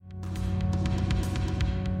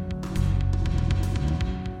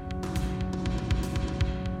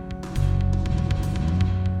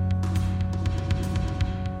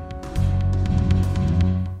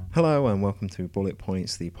Hello and welcome to Bullet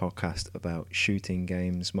Points, the podcast about shooting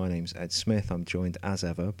games. My name's Ed Smith. I'm joined as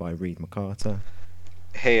ever by Reed McCarter.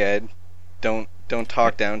 Hey Ed, don't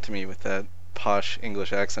talk down to me with that posh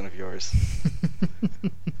English accent of yours.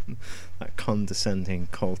 That condescending,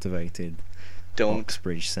 cultivated,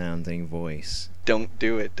 Oxbridge-sounding voice. Don't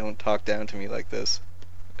do it. Don't talk down to me like this.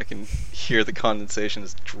 I can hear the condensation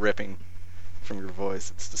is dripping from your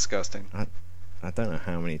voice. It's disgusting. I don't know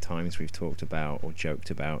how many times we've talked about or joked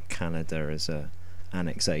about Canada as a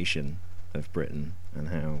annexation of Britain and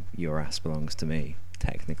how your ass belongs to me,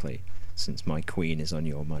 technically, since my queen is on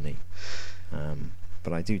your money.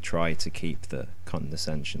 But I do try to keep the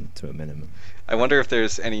condescension to a minimum. I wonder if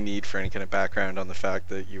there's any need for any kind of background on the fact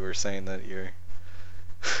that you were saying that you're,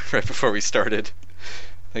 right before we started,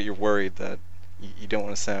 that you're worried that you don't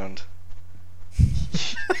want to sound,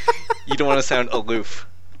 you don't want to sound aloof.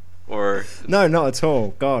 Or no, not at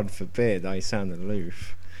all. God forbid I sound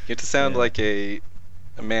aloof. You have to sound like a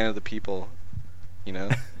man of the people, you know,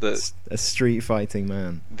 a street fighting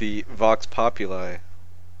man. The Vox Populi.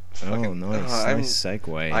 Oh, nice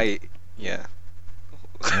segue. Yeah.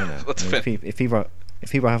 If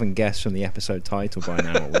people haven't guessed from the episode title by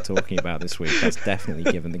now what we're talking about this week, that's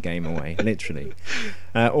definitely given the game away, literally.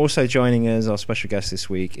 Also joining us, our special guest this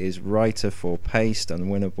week is writer for Paste,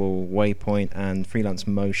 Unwinnable, Waypoint, and freelance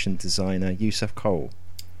motion designer Yusuf Cole.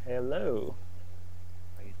 Hello.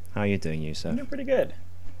 How are you doing, Yusuf? I'm doing pretty good.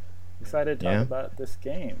 Excited to talk about this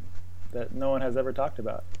game that no one has ever talked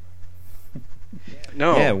about.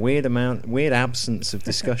 No. Yeah, weird absence of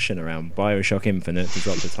discussion around BioShock Infinite to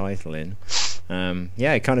drop the title in.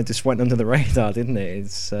 It kind of just went under the radar, didn't it?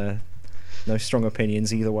 It's no strong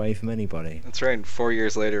opinions either way from anybody. That's right. 4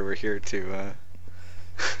 years later, we're here to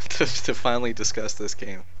to finally discuss this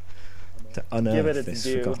game. To unearth this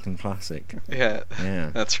forgotten classic. Yeah,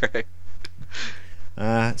 that's right.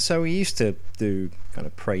 So we used to do kind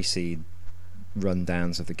of pre-seed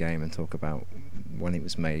rundowns of the game and talk about when it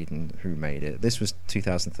was made and who made it. This was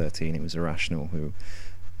 2013. It was Irrational who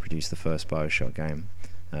produced the first BioShock game,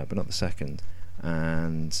 but not the second.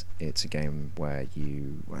 And it's a game where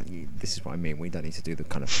this is what I mean, we don't need to do the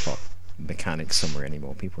kind of plot mechanics summary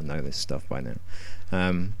anymore. People know this stuff by now.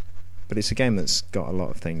 But it's a game that's got a lot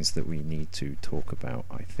of things that we need to talk about,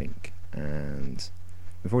 I think. And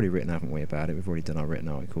we've already written, haven't we, about it? We've already done our written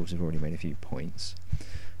articles. We've already made a few points.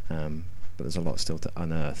 But there's a lot still to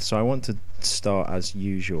unearth. So I want to start, as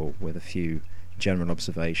usual, with a few general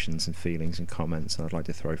observations and feelings and comments. And I'd like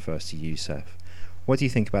to throw first to Yusuf. What do you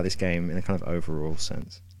think about this game in a kind of overall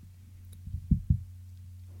sense?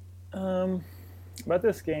 About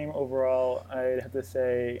this game overall, I'd have to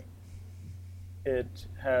say it's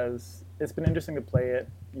been interesting to play it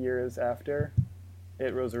years after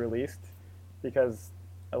it was released, because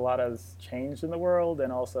a lot has changed in the world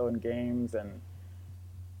and also in games, and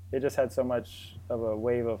it just had so much of a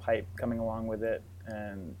wave of hype coming along with it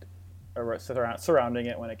and surrounding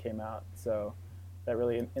it when it came out. So that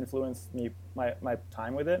really influenced my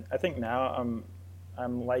time with it. I think now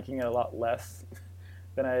I'm liking it a lot less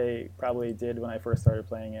than I probably did when I first started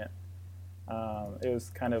playing it. It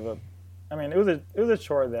was kind of it was a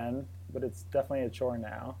chore then, but it's definitely a chore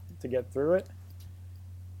now to get through it.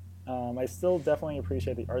 I still definitely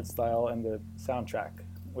appreciate the art style and the soundtrack,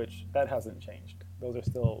 which that hasn't changed. Those are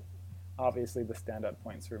still obviously the standout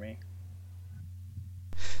points for me.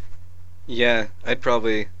 Yeah, I'd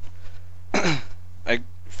probably I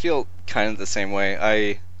feel kind of the same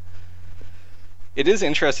way. It is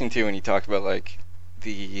interesting too when you talk about like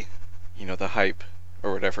the hype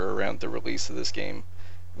or whatever around the release of this game,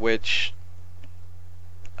 which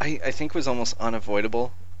I think was almost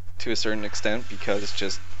unavoidable to a certain extent, because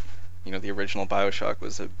just the original BioShock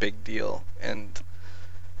was a big deal, and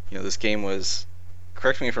this game was,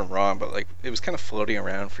 correct me if I'm wrong, but like it was kind of floating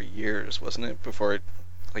around for years, wasn't it, before it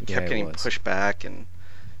kept getting pushed back, and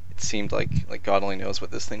it seemed like God only knows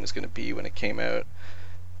what this thing was going to be when it came out.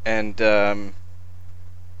 And I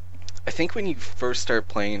think when you first start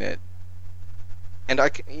playing it, and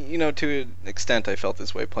to an extent I felt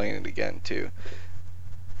this way playing it again too,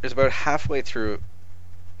 there's about halfway through,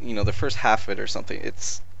 the first half of it or something,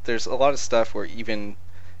 there's a lot of stuff where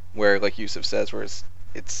like Yusuf says, where it's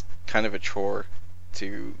kind of a chore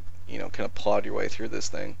to kind of plod your way through this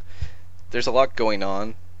thing. There's a lot going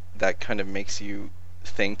on that kind of makes you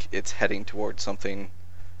think it's heading towards something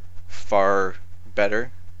far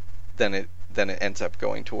better than it ends up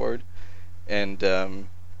going toward. And I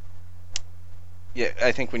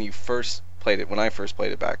think when I first played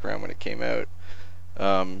it back around when it came out,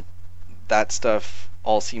 that stuff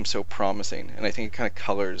all seems so promising, and I think it kind of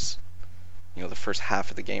colors the first half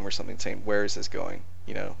of the game or something, saying, where is this going?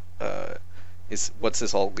 is what's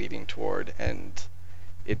this all leading toward, and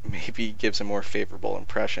it maybe gives a more favorable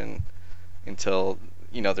impression until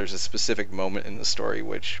there's a specific moment in the story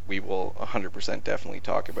which we will 100% definitely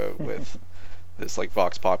talk about with this like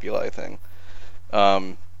Vox Populi thing.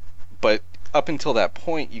 But up until that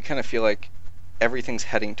point, you kind of feel like everything's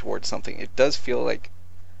heading towards something. It does feel like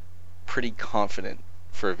pretty confident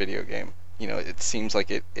for a video game. It seems like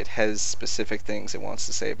it has specific things it wants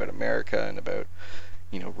to say about America and about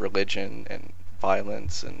religion and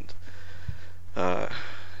violence and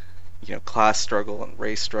class struggle and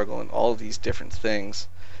race struggle and all of these different things.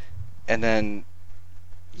 And then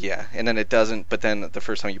it doesn't, but then the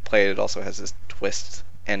first time you play it also has this twist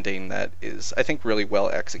ending that is, I think, really well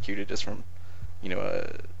executed, just from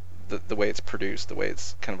the way it's produced, the way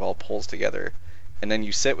it's kind of all pulls together. And then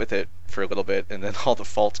you sit with it for a little bit, and then all the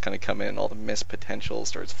faults kind of come in, all the missed potential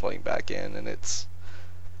starts flooding back in, and it's...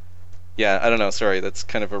 Yeah, I don't know, sorry, that's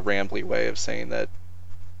kind of a rambly way of saying that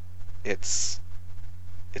it's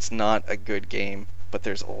not a good game, but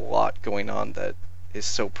there's a lot going on that is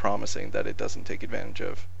so promising that it doesn't take advantage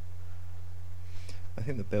of. I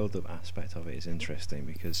think the build-up aspect of it is interesting,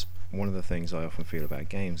 because one of the things I often feel about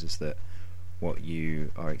games is that what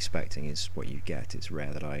you are expecting is what you get. It's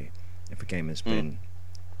rare that if a game has been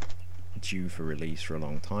due for release for a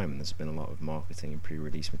long time and there's been a lot of marketing and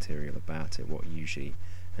pre-release material about it, what usually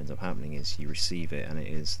ends up happening is you receive it and it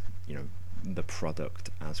is the product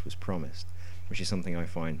as was promised, which is something I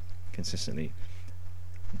find consistently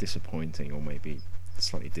disappointing, or maybe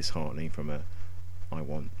slightly disheartening from I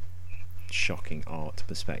want shocking art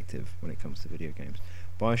perspective when it comes to video games.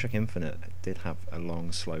 BioShock Infinite did have a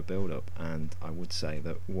long, slow build-up, and I would say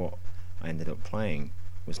that what I ended up playing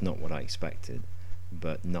was not what I expected,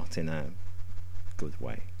 but not in a good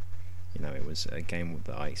way. It was a game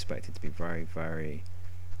that I expected to be very, very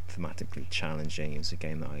thematically challenging. It was a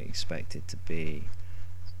game that I expected to be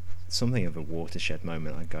something of a watershed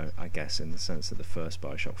moment, I guess, in the sense that the first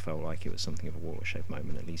BioShock felt like it was something of a watershed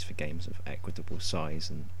moment, at least for games of equitable size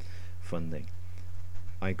and funding.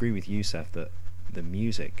 I agree with you, Seth, that the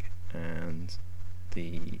music and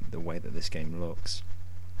the way that this game looks,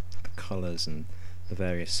 the colours and the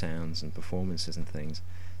various sounds and performances and things,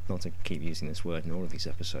 not to keep using this word in all of these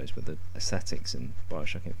episodes, but the aesthetics in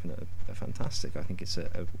BioShock Infinite are fantastic. I think it's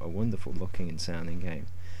a wonderful looking and sounding game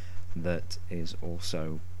that is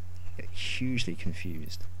also hugely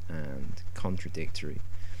confused and contradictory,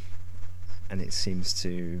 and it seems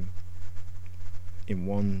to, in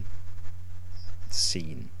one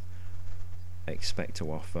scene, expect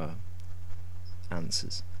to offer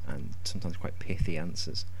answers, and sometimes quite pithy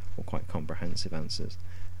answers or quite comprehensive answers,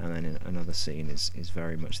 and then in another scene is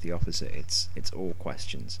very much the opposite. It's all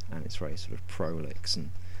questions, and it's very sort of prolix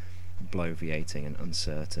and bloviating and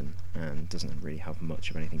uncertain, and doesn't really have much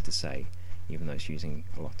of anything to say, even though it's using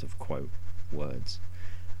a lot of quote words.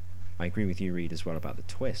 I agree with you, Reed, as well about the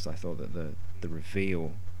twist. I thought that the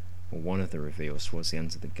reveal, or one of the reveals towards the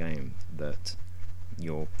end of the game, that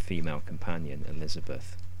your female companion,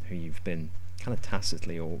 Elizabeth, who you've been kind of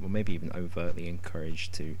tacitly or maybe even overtly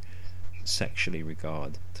encouraged to sexually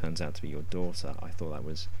regard, turns out to be your daughter. I thought that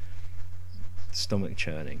was stomach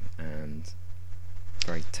churning and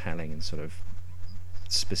very telling and sort of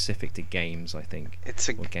specific to games, I think,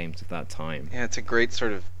 or games of that time. Yeah, it's a great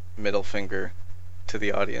sort of middle finger to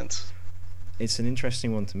the audience. It's an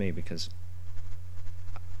interesting one to me because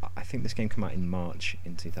I think this game came out in March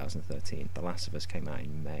in 2013. The Last of Us came out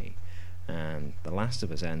in May, and The Last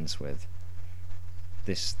of Us ends with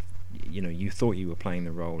this, you thought you were playing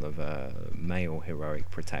the role of a male heroic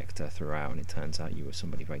protector throughout, and it turns out you were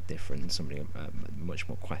somebody very different, somebody much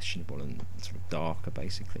more questionable and sort of darker,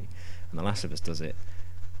 basically. And The Last of Us does it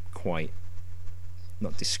quite,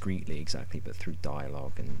 not discreetly exactly, but through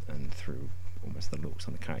dialogue and through almost the looks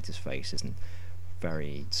on the characters' faces and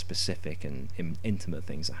very specific and intimate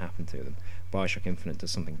things that happen to them. BioShock Infinite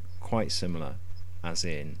does something quite similar, as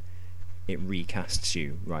in it recasts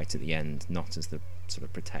you right at the end, not as the sort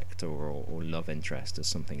of protector or love interest, as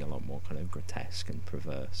something a lot more kind of grotesque and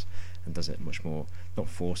perverse, and does it much more, not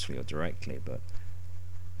forcefully or directly, but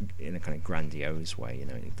in a kind of grandiose way.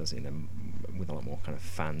 It does it with a lot more kind of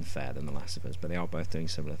fanfare than The Last of Us, but they are both doing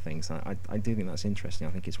similar things. And I do think that's interesting.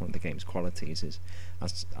 I think it's one of the game's qualities, is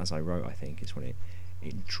as I wrote, I think it's when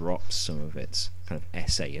it drops some of its kind of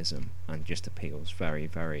essayism and just appeals very,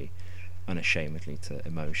 very unashamedly to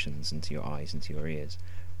emotions and to your eyes and to your ears.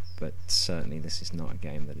 But certainly this is not a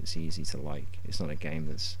game that it's easy to like. It's not a game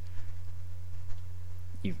that's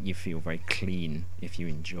you feel very clean if you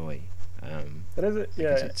enjoy. That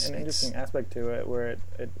is an interesting aspect to it, where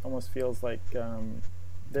it almost feels like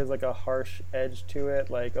there's like a harsh edge to it,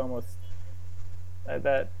 like almost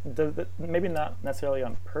maybe not necessarily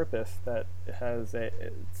on purpose, that it has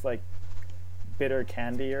it's like bitter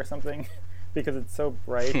candy or something because it's so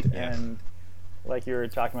bright. Yeah. And like you were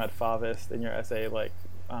talking about Faust in your essay, like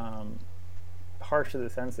harsh to the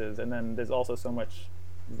senses, and then there's also so much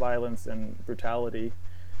violence and brutality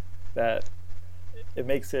that it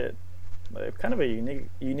makes it like kind of a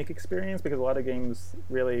unique experience, because a lot of games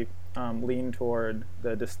really lean toward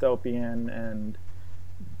the dystopian and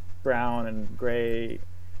brown and gray,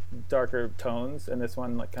 darker tones, and this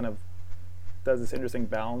one like kind of does this interesting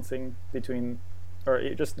balancing between, or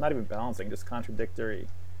just not even balancing, just contradictory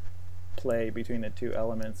play between the two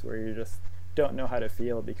elements, where you just don't know how to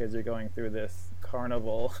feel because you're going through this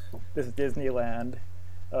carnival, this Disneyland.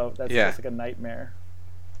 Oh, that's Yeah. just like a nightmare.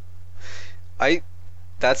 I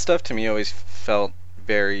that stuff to me always felt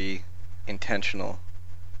very intentional.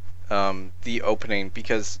 The opening,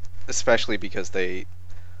 because especially because they,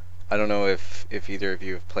 I don't know if either of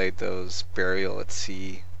you have played those Burial at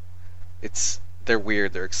Sea. They're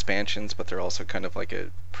weird. They're expansions, but they're also kind of like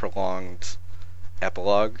a prolonged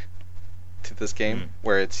epilogue to this game,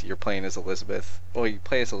 where you're playing as Elizabeth. Well, you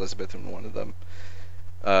play as Elizabeth in one of them.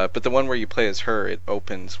 But the one where you play as her, it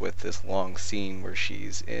opens with this long scene where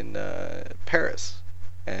she's in Paris,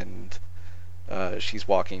 and she's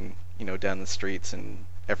walking, down the streets, and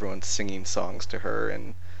everyone's singing songs to her,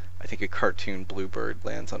 and I think a cartoon bluebird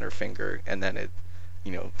lands on her finger, and then it,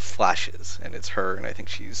 flashes, and it's her, and I think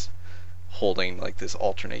she's holding like this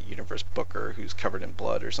alternate universe booker who's covered in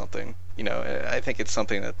blood or something. I think it's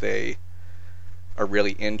something that they are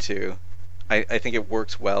really into. I think it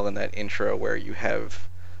works well in that intro where you have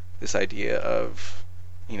this idea of,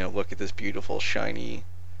 look at this beautiful, shiny,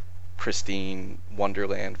 pristine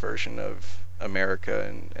Wonderland version of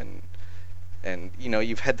America, and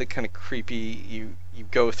you've had the kind of creepy, you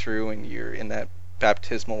go through and you're in that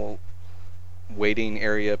baptismal waiting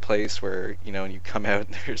area place where, and you come out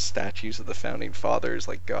and there's statues of the founding fathers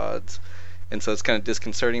like gods, and so it's kind of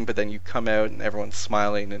disconcerting, but then you come out and everyone's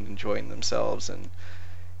smiling and enjoying themselves,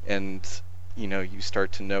 and you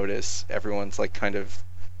start to notice everyone's like kind of,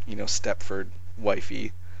 Stepford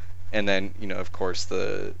wifey, and then, of course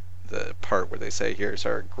the part where they say, here's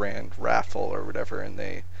our grand raffle or whatever, and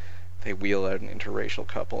they wheel out an interracial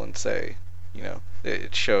couple and say,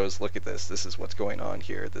 it shows, look at this is what's going on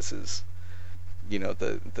here, this is,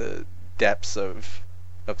 the depths of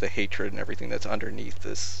the hatred and everything that's underneath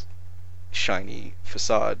this shiny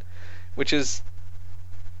facade, which is,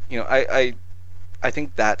 I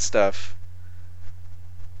think that stuff,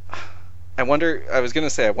 I wonder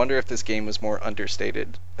if this game was more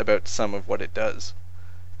understated about some of what it does,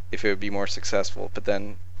 if it would be more successful, but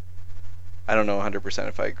then I don't know 100%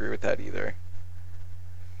 if I agree with that either.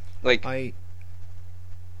 Like,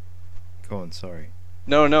 Go on, sorry.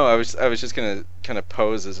 no, I was just gonna kind of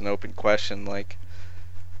pose as an open question, like,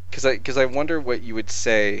 because I wonder what you would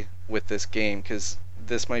say with this game, because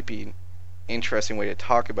this might be an interesting way to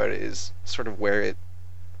talk about it, is sort of where it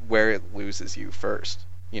loses you first,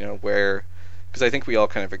 where, because I think we all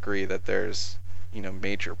kind of agree that there's,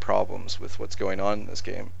 major problems with what's going on in this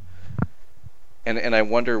game, and I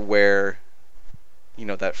wonder where,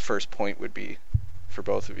 that first point would be for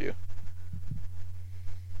both of you.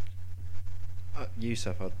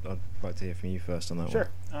 Yusuf, I'd like to hear from you first on that Sure.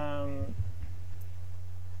 one.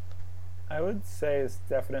 I would say it's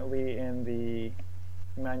definitely in the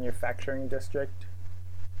manufacturing district,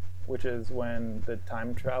 which is when the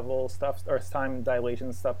time travel stuff or time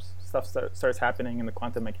dilation stuff starts happening in the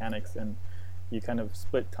quantum mechanics, and you kind of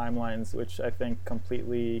split timelines, which I think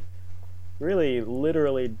completely, really,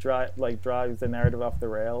 literally drives the narrative off the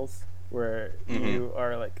rails. Where you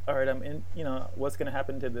are like, all right, I'm in. What's going to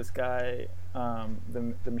happen to this guy,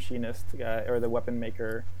 the machinist guy or the weapon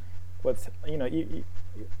maker? What's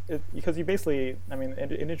because you basically, I mean,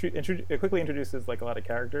 it quickly introduces like a lot of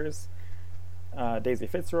characters, Daisy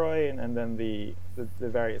Fitzroy, and then the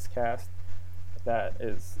various cast that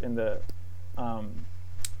is in that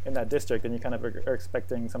district, and you kind of are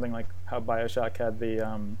expecting something like how BioShock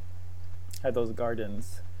had those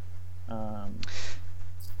gardens.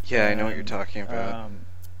 Yeah, I know what you're talking about.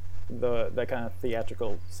 That kind of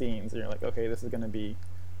theatrical scenes, and you're like, okay, this is going to be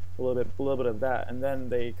a little bit of that, and then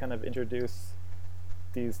they kind of introduce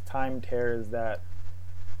these time tears that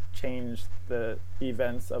change the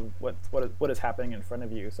events of what is happening in front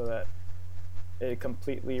of you, so that it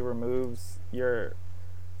completely removes your,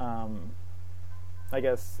 I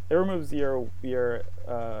guess it removes your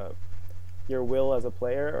will as a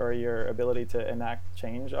player, or your ability to enact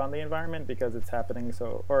change on the environment, because it's happening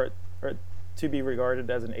so, or to be regarded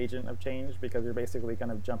as an agent of change because you're basically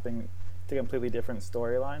kind of jumping to completely different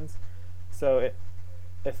storylines. So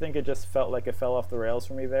I think it just felt like it fell off the rails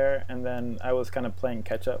for me there, and then I was kind of playing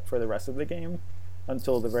catch up for the rest of the game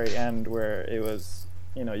until the very end, where it was,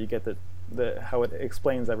 you get the how it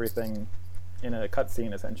explains everything in a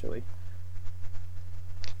cutscene essentially.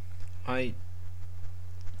 I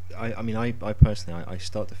mean, I personally, I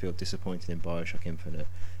start to feel disappointed in Bioshock Infinite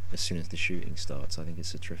as soon as the shooting starts. I think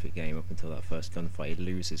it's a terrific game up until that first gunfight. It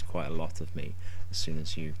loses quite a lot of me as soon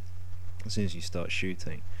as you start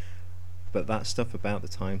shooting. But that stuff about the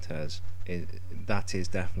time tears, that is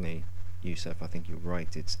definitely, Yusef, I think you're right.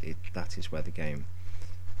 That is where the game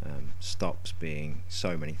stops being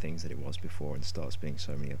so many things that it was before and starts being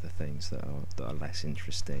so many other things that are less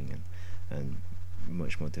interesting and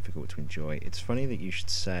much more difficult to enjoy. It's funny that you should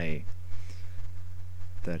say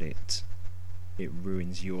that it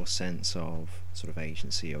ruins your sense of sort of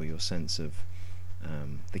agency or your sense of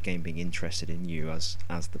the game being interested in you as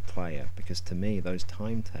the player, because to me those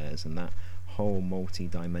time tears and that whole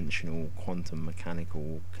multi-dimensional quantum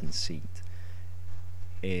mechanical conceit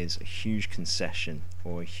is a huge concession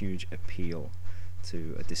or a huge appeal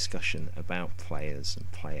to a discussion about players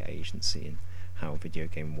and player agency and how a video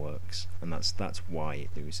game works, and that's why it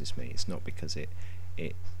loses me. It's not because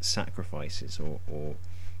it sacrifices or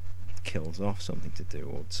kills off something to do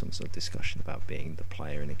or some sort of discussion about being the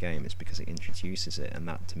player in a game. It's because it introduces it, and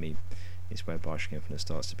that to me is where Bioshock Infinite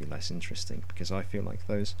starts to be less interesting, because I feel like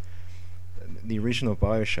the original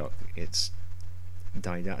Bioshock, its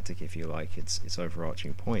didactic, if you like, its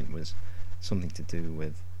overarching point was something to do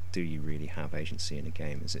with, do you really have agency in a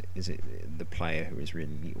game? Is it the player who is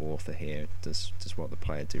really the author here? Does what the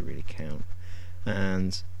player do really count?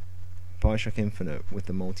 And Bioshock Infinite, with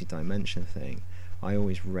the multi-dimension thing, I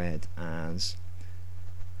always read as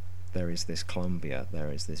there is this Columbia,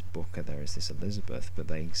 there is this Booker, there is this Elizabeth, but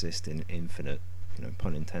they exist in infinite,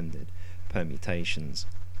 pun intended, permutations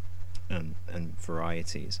and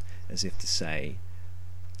varieties, as if to say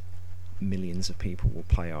millions of people will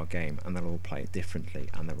play our game and they'll all play it differently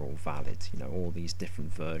and they're all valid. All these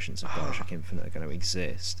different versions of Bioshock Infinite are going to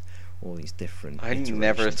exist. All these different I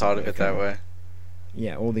never thought of it that way.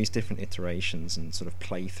 Yeah, all these different iterations and sort of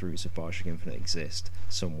playthroughs of Bioshock Infinite exist.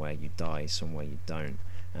 Somewhere you die, somewhere you don't,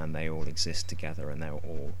 and they all exist together, and they're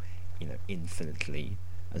all, infinitely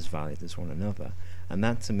as valid as one another. And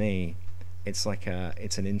that, to me, it's like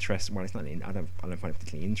it's an interest. Well, it's not. I don't find it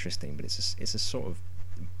particularly interesting, but it's a sort of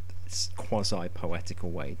quasi poetical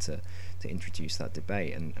way to introduce that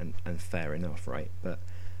debate, and fair enough, right? But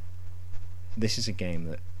this is a game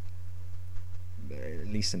that, at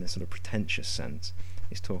least in a sort of pretentious sense,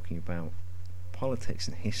 is talking about politics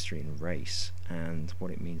and history and race and what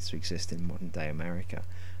it means to exist in modern day America,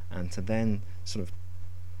 and to then sort of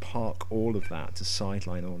park all of that, to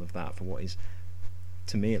sideline all of that for what is,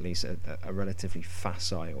 to me at least, a relatively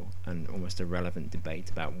facile and almost irrelevant debate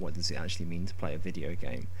about what does it actually mean to play a video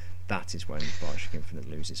game. That is when Bioshock Infinite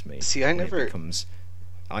loses me. See, I never...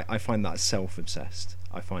 I find that self-obsessed.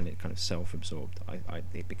 I find it kind of self-absorbed.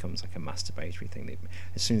 It becomes like a masturbatory thing.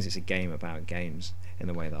 As soon as it's a game about games in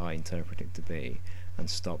the way that I interpret it to be, and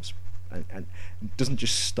stops, and doesn't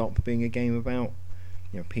just stop being a game about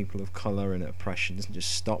people of colour and oppression, doesn't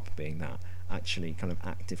just stop being that, actually kind of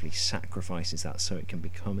actively sacrifices that so it can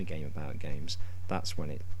become a game about games, that's when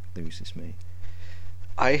it loses me.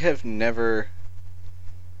 I have never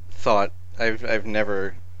thought, I've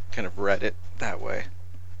never kind of read it that way.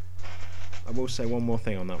 I will say one more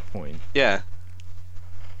thing on that point. Yeah.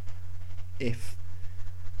 If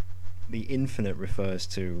the infinite refers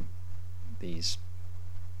to these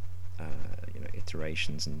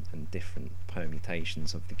iterations and different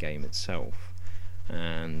permutations of the game itself,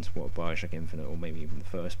 and what Bioshock Infinite, or maybe even the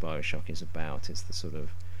first Bioshock, is about is the sort of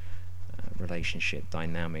relationship,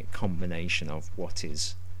 dynamic combination of what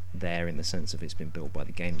is there in the sense of it's been built by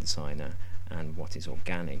the game designer, and what is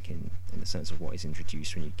organic in the sense of what is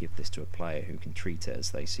introduced when you give this to a player who can treat it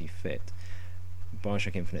as they see fit.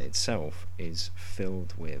 Bioshock Infinite itself is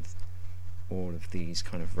filled with all of these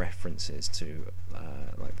kind of references to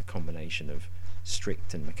like the combination of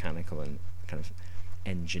strict and mechanical and kind of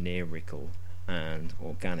engineerical and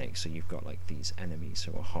organic. So you've got like these enemies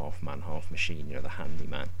who are half man, half machine, the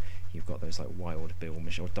handyman. You've got those like wild bill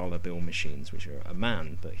machine or dollar bill machines, which are a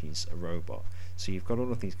man but he's a robot. So you've got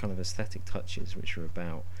all of these kind of aesthetic touches which are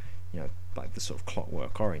about, like the sort of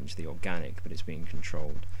Clockwork Orange, the organic, but it's being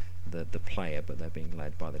controlled, the player, but they're being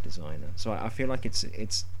led by the designer. So I feel like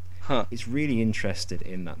it's really interested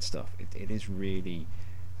in that stuff. It is really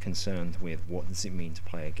concerned with what does it mean to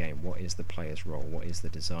play a game, what is the player's role, what is the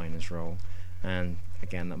designer's role, and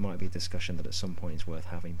again, that might be a discussion that at some point is worth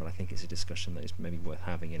having, but I think it's a discussion that is maybe worth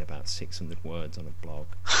having in about 600 words on a blog,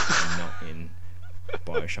 and not in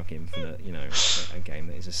Bioshock Infinite, a game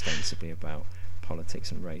that is ostensibly about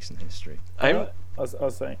politics and race and history. I was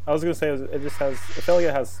going to say it just has, I feel like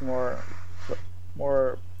it has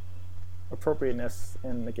more appropriateness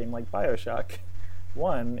in a game like Bioshock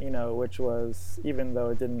 1, which was, even though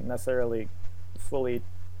it didn't necessarily fully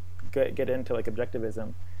get into like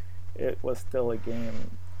objectivism, it was still a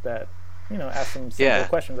game that asked some simple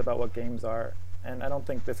questions about what games are, and I don't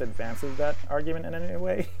think this advances that argument in any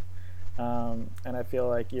way. And I feel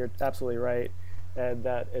like you're absolutely right, Ed,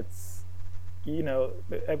 that it's,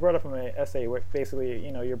 I brought up in my essay where basically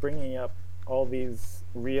you're bringing up all these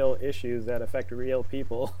real issues that affect real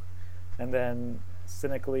people, and then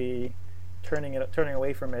cynically turning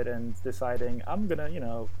away from it and deciding I'm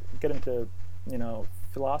gonna get into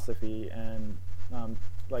philosophy and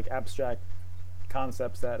like abstract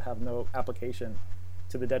concepts that have no application,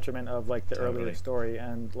 to the detriment of like the earlier story.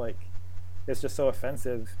 And like it's just so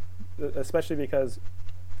offensive, especially because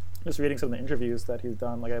just reading some of the interviews that he's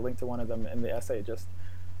done, like I linked to one of them in the essay, just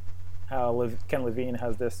how Ken Levine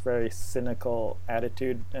has this very cynical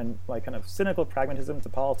attitude and like kind of cynical pragmatism to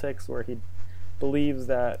politics, where he believes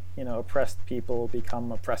that oppressed people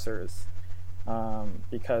become oppressors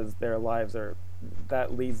because their lives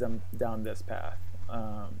that leads them down this path,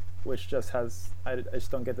 which just has, I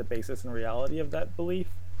just don't get the basis and reality of that belief.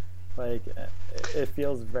 Like it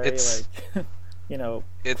feels very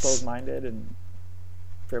closed-minded and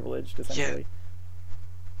privileged, essentially.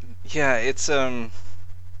 Yeah, it's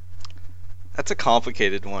that's a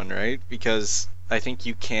complicated one, right? Because I think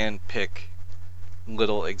you can pick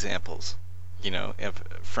little examples,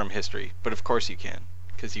 from history, but of course you can,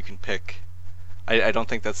 because you can pick. I don't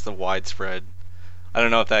think that's the widespread. I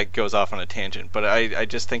don't know if that goes off on a tangent, but I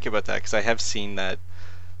just think about that because I have seen that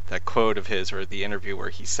quote of his, or the interview where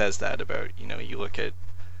he says that about, you look at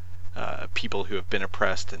people who have been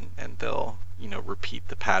oppressed and they'll, repeat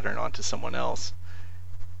the pattern onto someone else.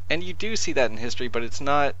 And you do see that in history, but it's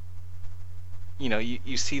not,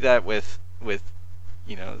 you see that with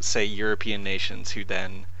say European nations who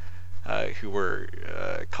then, who were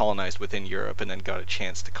colonized within Europe and then got a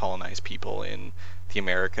chance to colonize people in the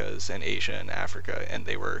Americas and Asia and Africa, and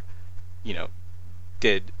they were,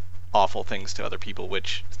 did awful things to other people,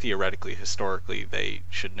 which theoretically, historically, they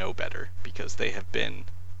should know better because they have been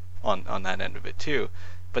on that end of it too.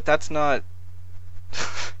 But that's not,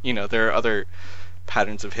 there are other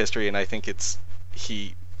patterns of history, and I think I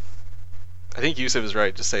think Yusuf is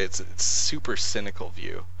right to say it's super cynical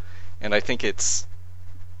view, and I think it's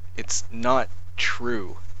not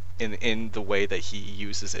true in the way that he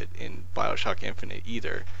uses it in Bioshock Infinite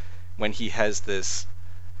either, when he has this,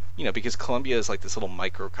 because Columbia is like this little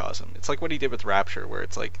microcosm. It's like what he did with Rapture, where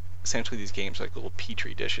it's like essentially these games are like little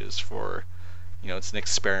petri dishes for, it's an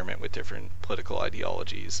experiment with different political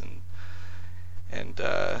ideologies and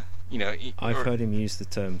I've heard him use the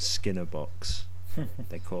term Skinner box.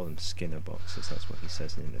 They call them Skinner boxes. That's what he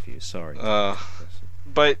says in interviews. Sorry.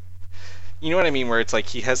 But you know what I mean, where it's like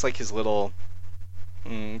he has like his little,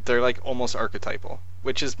 they're like almost archetypal,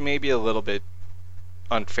 which is maybe a little bit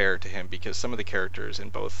unfair to him because some of the characters in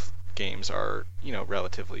both games are,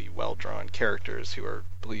 relatively well-drawn characters who are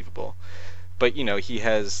believable. But, he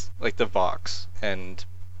has like the Vox and,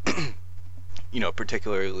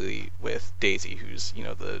 particularly with Daisy, who's,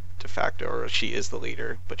 the de facto, or she is the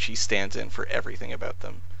leader, but she stands in for everything about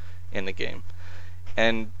them in the game.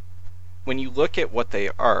 And when you look at what they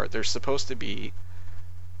are, they're supposed to be,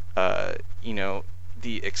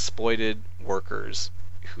 the exploited workers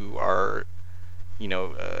who are,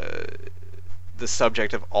 the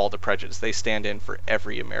subject of all the prejudice. They stand in for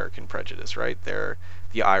every American prejudice, right? They're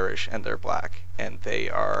the Irish and they're black, and they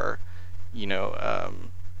are,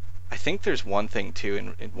 I think there's one thing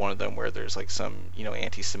too in one of them where there's like some,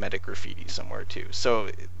 anti-Semitic graffiti somewhere too. So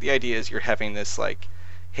the idea is you're having this like,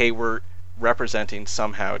 hey, we're representing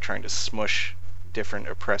somehow trying to smush different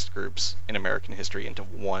oppressed groups in American history into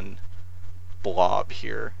one blob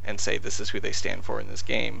here and say this is who they stand for in this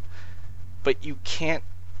game. But you can't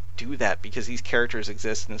do that because these characters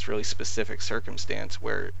exist in this really specific circumstance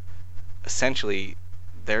where essentially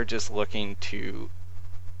they're just looking to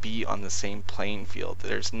be on the same playing field.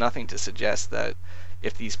 There's nothing to suggest that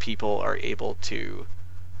if these people are able to,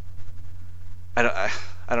 I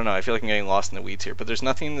don't know, I feel like I'm getting lost in the weeds here, but there's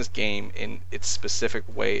nothing in this game in its specific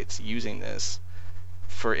way it's using this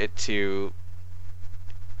for it to,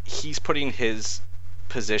 he's putting his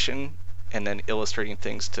position and then illustrating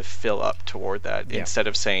things to fill up toward that, instead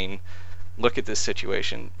of saying, look at this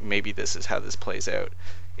situation, maybe this is how this plays out.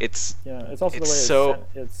 it's It's also the way so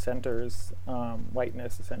it centers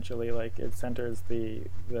whiteness essentially. Like it centers the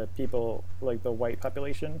people, like the white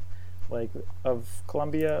population, like of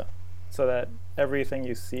Colombia, so that everything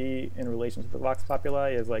you see in relation to the Vox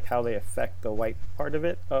Populi is like how they affect the white part of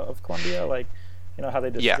it of Colombia. Like how they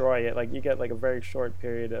yeah. destroy it. Like you get like a very short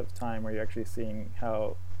period of time where you're actually seeing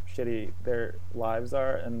how shitty their lives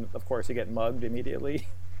are, and of course you get mugged immediately.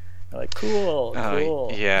 Like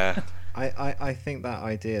cool. Yeah. I think that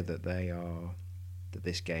idea that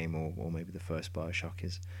this game or maybe the first Bioshock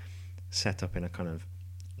is set up in a kind of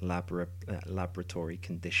laboratory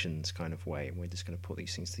conditions kind of way, and we're just going to put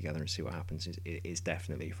these things together and see what happens is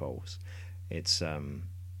definitely false. It's a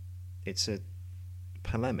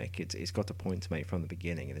polemic. It's got a point to make from the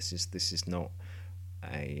beginning. This is not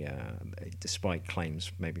despite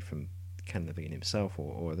claims maybe from Ken Levine himself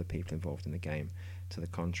or the people involved in the game to the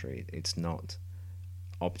contrary, it's not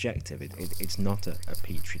objective. It's not a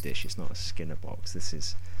petri dish. It's not a Skinner box. This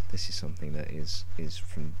is something that is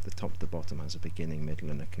from the top to the bottom, has a beginning, middle,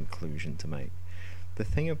 and a conclusion to make. The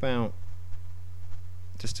thing about,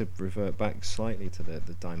 just to revert back slightly to the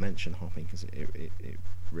dimension hopping, because it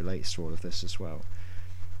relates to all of this as well.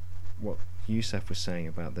 What Youssef was saying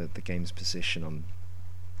about the game's position on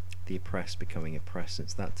the oppressed becoming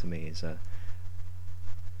oppressors, that to me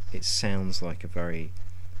it sounds like a very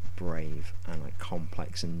brave and like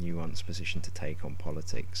complex and nuanced position to take on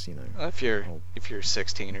politics. If you're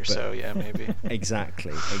 16 or so, yeah, maybe.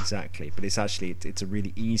 Exactly. But it's a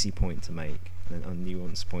really easy point to make, and a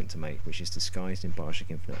nuanced point to make, which is disguised in Bioshock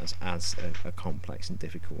Infinite as a complex and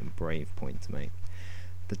difficult and brave point to make.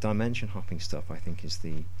 The dimension hopping stuff, I think, is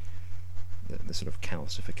the sort of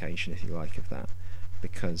calcification, if you like, of that,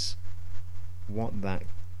 because what that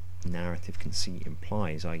narrative conceit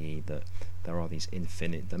implies, i.e. that there are these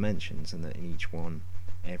infinite dimensions and that in each one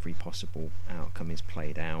every possible outcome is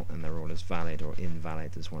played out and they're all as valid or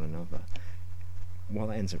invalid as one another, what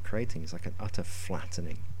that ends up creating is like an utter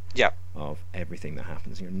flattening of everything that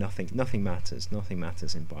happens. Nothing matters in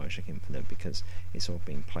Bioshock Infinite because it's all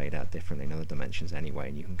being played out differently in other dimensions anyway,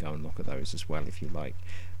 and you can go and look at those as well if you like.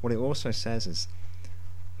 What it also says is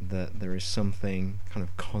that there is something kind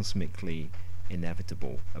of cosmically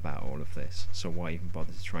inevitable about all of this, so why even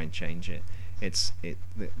bother to try and change it?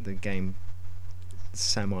 The game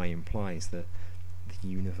semi implies that the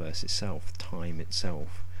universe itself, time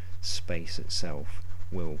itself, space itself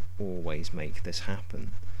will always make this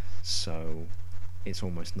happen, so it's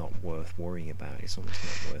almost not worth worrying about, it's almost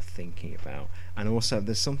not worth thinking about. And also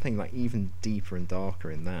there's something like even deeper and darker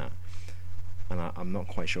in that, and I'm not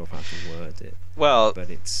quite sure how to word it, but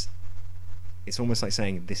it's almost like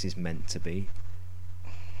saying this is meant to be.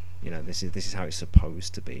 This is how it's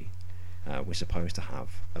supposed to be. We're supposed to have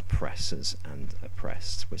oppressors and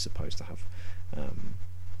oppressed. We're supposed to have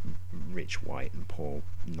rich white and poor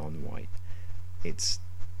non-white. It's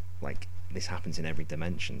like this happens in every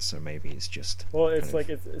dimension, so maybe it's just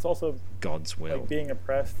it's also God's will. Like being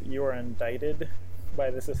oppressed, you are indicted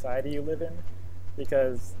by the society you live in,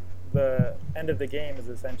 because the end of the game is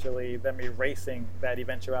essentially them erasing that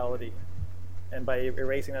eventuality. And by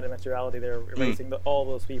erasing that eventuality, they're erasing all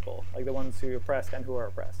those people, like the ones who oppressed and who are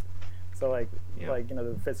oppressed. So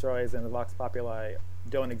the Fitzroys and the Vox Populi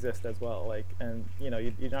don't exist as well.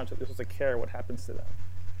 You're not supposed to care what happens to them,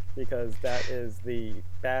 because that is the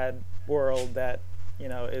bad world that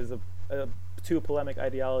is two polemic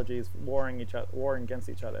ideologies warring against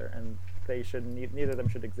each other, and they should neither of them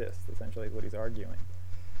should exist. Essentially, is what he's arguing.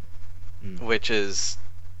 Which is,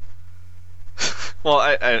 well,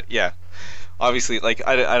 I obviously,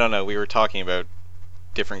 I don't know, we were talking about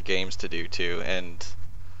different games to do too, and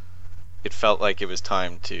it felt like it was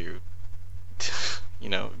time to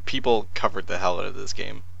people covered the hell out of this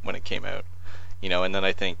game when it came out, and then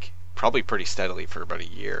I think probably pretty steadily for about a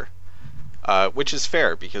year, which is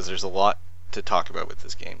fair because there's a lot to talk about with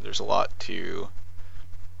this game. There's a lot to,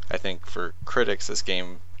 I think, for critics, this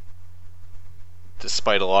game,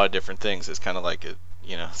 despite a lot of different things, is kind of like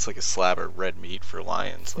it's like a slab of red meat for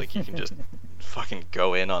lions. Like, you can just fucking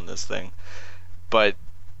go in on this thing. But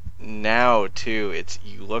now too,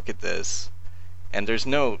 you look at this and there's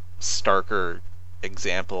no starker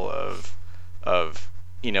example of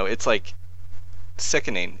it's like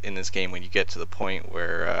sickening in this game when you get to the point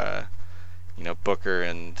where Booker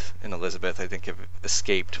and Elizabeth, I think, have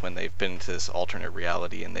escaped when they've been to this alternate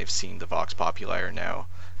reality and they've seen the Vox Populi are now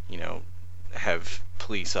have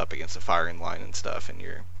police up against the firing line and stuff, and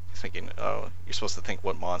you're thinking, oh, you're supposed to think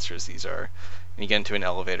what monsters these are. And you get into an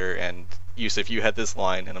elevator, and Yusuf, you had this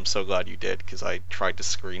line, and I'm so glad you did, because I tried to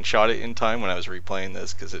screenshot it in time when I was replaying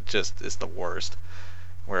this, because it just is the worst,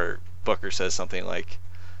 where Booker says something like,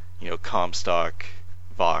 Comstock,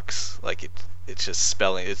 Vox, like it's just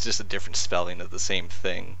spelling. It's just a different spelling of the same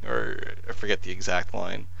thing, or I forget the exact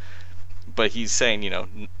line. But he's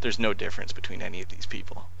saying, there's no difference between any of these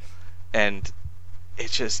people, and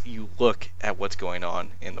it's just, you look at what's going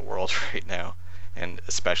on in the world right now, and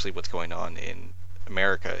especially what's going on in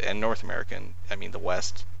America and North America, and I mean the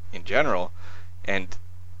West in general, and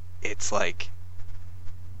it's like,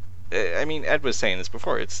 I mean, Ed was saying this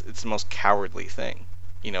before. It's the most cowardly thing.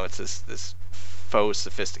 It's this faux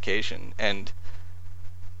sophistication, and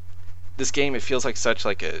this game, it feels like such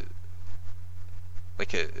like a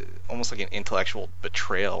almost like an intellectual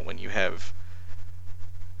betrayal when you have,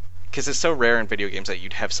 because it's so rare in video games that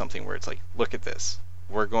you'd have something where it's like, look at this.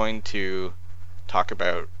 We're going to talk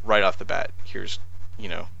about right off the bat. Here's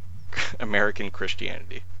American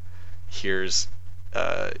Christianity. Here's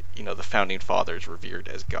the founding fathers revered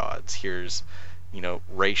as gods. Here's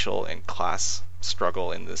racial and class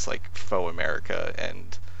struggle in this like faux America,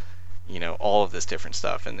 and all of this different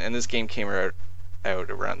stuff. And this game came out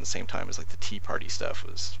around the same time as like the Tea Party stuff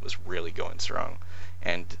was really going strong.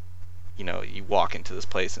 And you walk into this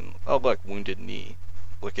place and, oh look, Wounded Knee.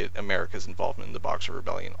 Look at America's involvement in the Boxer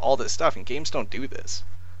Rebellion. All this stuff, and games don't do this.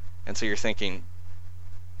 And so you're thinking,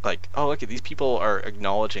 like, oh look at these people are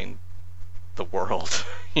acknowledging the world,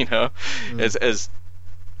 as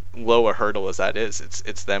low a hurdle as that is.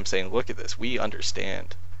 It's them saying, look at this, we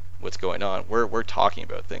understand what's going on. We're talking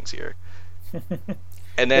about things here.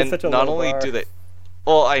 And then not only do they,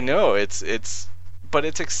 well, I know but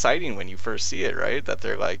it's exciting when you first see it, right? That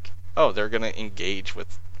they're like, oh, they're gonna engage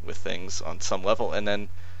with things on some level, and then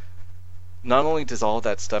not only does all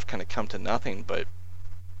that stuff kind of come to nothing, but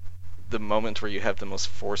the moment where you have the most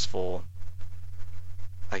forceful,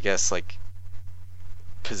 I guess, like,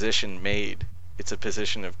 position made, it's a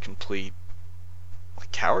position of complete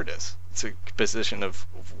like cowardice. It's a position of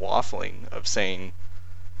waffling, of saying,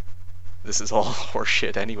 this is all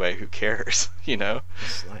horseshit anyway, who cares?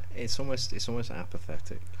 It's almost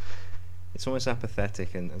apathetic. It's almost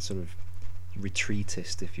apathetic and sort of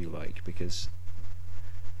retreatist, if you like, because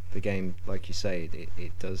the game, like you say,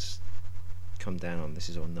 it does come down on, this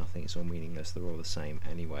is all nothing, it's all meaningless, they're all the same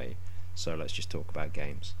anyway, so let's just talk about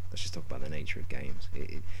games, let's just talk about the nature of games.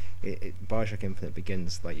 Bioshock Infinite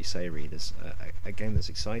begins, like you say, Reed, as a game that's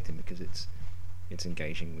exciting because it's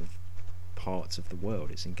engaging with parts of the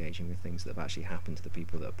world, it's engaging with things that have actually happened to the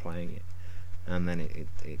people that are playing it, and then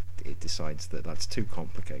it decides that that's too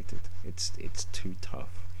complicated, it's too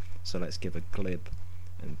tough, so let's give a glib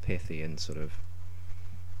and pithy and sort of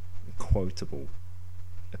quotable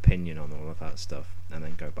opinion on all of that stuff, and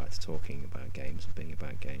then go back to talking about games and being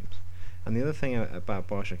about games. And the other thing about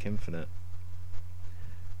Bioshock Infinite,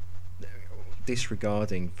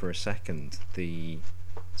 disregarding for a second the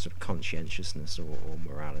sort of conscientiousness or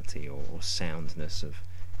morality or soundness of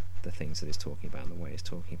the things that it's talking about and the way it's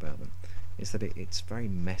talking about them, is that it's very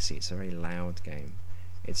messy, it's a very loud game.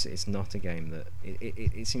 It's not a game that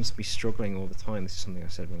it seems to be struggling all the time. This is something I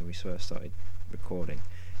said when we first started recording.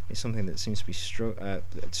 It's something that seems to be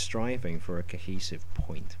striving for a cohesive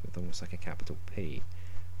point with almost like a capital P,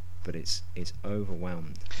 but it's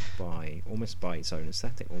overwhelmed by its own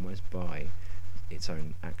aesthetic, almost by its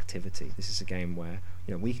own activity. This is a game where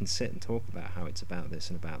we can sit and talk about how it's about this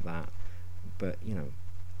and about that, but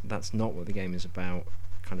that's not what the game is about.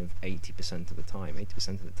 Kind of 80% of the time. 80%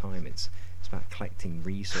 of the time, it's about collecting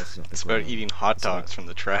resources off the It's ground. about eating hot dogs from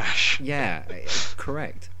the trash. Yeah,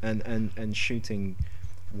 correct. And shooting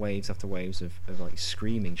waves after waves of like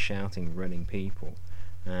screaming, shouting, running people,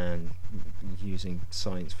 and using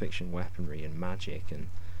science fiction weaponry and magic, and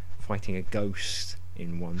fighting a ghost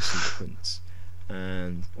in one sequence,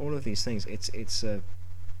 and all of these things. It's a,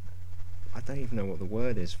 I don't even know what the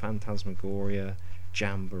word is, phantasmagoria,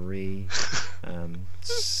 jamboree,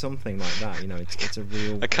 something like that. It's a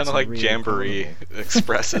real. I kind of like jamboree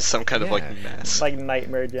expresses some kind of like mess, like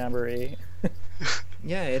nightmare jamboree.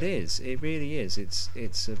 Yeah, it is. It really is.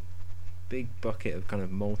 It's a big bucket of kind of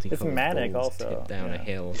multicolored It's manic balls also. tipped down a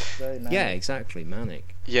hill. Very manic. Yeah, exactly,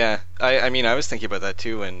 manic. Yeah, I mean, I was thinking about that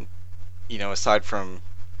too, and aside from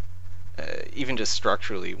even just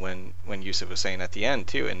structurally, when Yusuf was saying at the end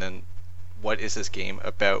too, and then what is this game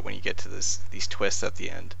about when you get to these twists at the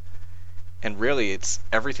end, and really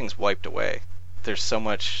everything's wiped away. There's so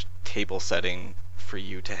much table setting for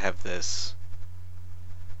you to have this.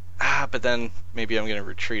 But then maybe I'm going to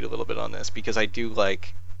retreat a little bit on this, because I do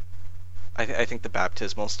like. I think the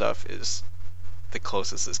baptismal stuff is the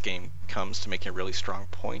closest this game comes to making a really strong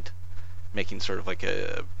point, making sort of like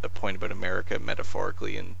a point about America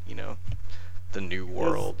metaphorically and the new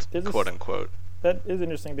world, quote unquote. that is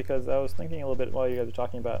interesting because I was thinking a little bit while you guys were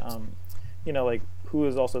talking about, like who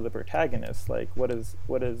is also the protagonist. Like, what does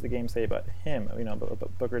the game say about him?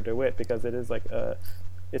 About Booker DeWitt, because it is like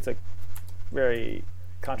it's a very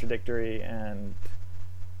contradictory and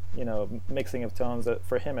mixing of tones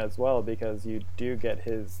for him as well, because you do get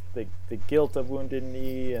the guilt of Wounded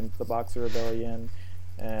Knee and the Boxer Rebellion,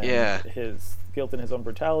 and his guilt in his own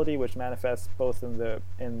brutality, which manifests both in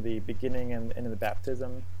the beginning and in the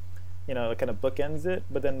baptism. It kind of bookends it,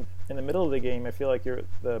 but then in the middle of the game, I feel like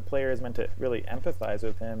the player is meant to really empathize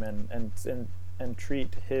with him and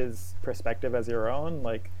treat his perspective as your own,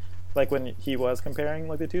 like when he was comparing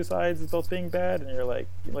like the two sides as both being bad, and you're like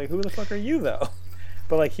who the fuck are you though?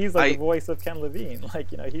 But like he's like the voice of Ken Levine,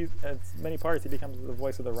 he's at many parts he becomes the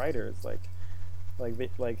voice of the writers, like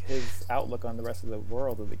his outlook on the rest of the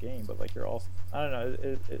world of the game. But like you're also, I don't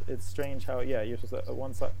know, it's strange how you're supposed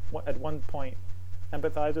to at one point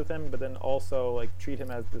empathize with him, but then also like treat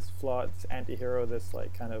him as this flawed, this anti-hero, this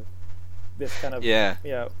kind of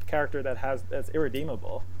character that's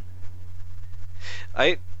irredeemable.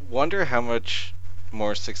 I wonder how much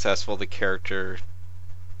more successful the character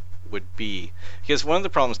would be, because one of the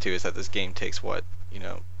problems too is that this game takes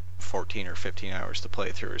 14 or 15 hours to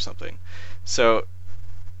play through or something. So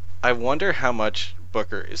I wonder how much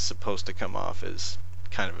Booker is supposed to come off as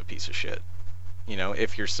kind of a piece of shit,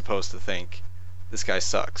 if you're supposed to think this guy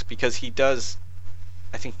sucks, because he does,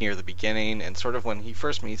 I think, near the beginning and sort of when he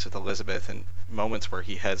first meets with Elizabeth and moments where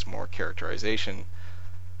he has more characterization,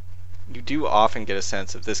 you do often get a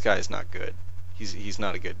sense of this guy's not good. He's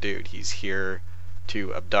not a good dude. He's here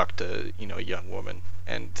to abduct a young woman,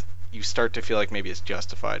 and you start to feel like maybe it's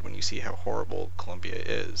justified when you see how horrible Columbia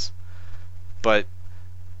is. But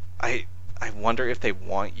I wonder if they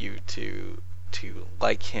want you to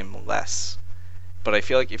like him less. But I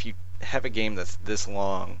feel like if you have a game that's this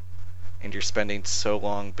long and you're spending so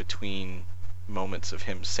long between moments of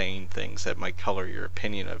him saying things that might color your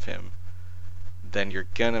opinion of him, then you're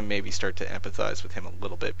gonna maybe start to empathize with him a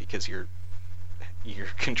little bit, because you're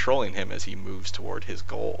controlling him as he moves toward his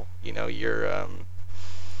goal. You're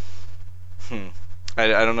I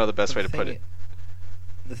don't know the best way to put it.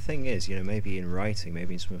 The thing is, maybe in writing,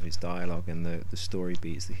 maybe in some of his dialogue and the story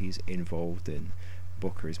beats that he's involved in,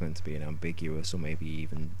 Booker is meant to be an ambiguous or maybe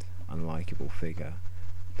even unlikable figure.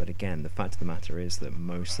 But again, the fact of the matter is that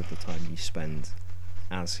most of the time you spend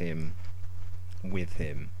as him, with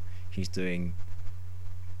him, he's doing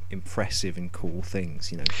impressive and cool things.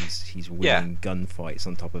 He's winning gunfights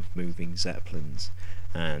on top of moving zeppelins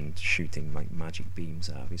and shooting like magic beams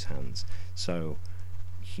out of his hands. So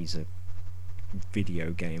he's a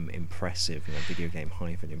video game impressive, video game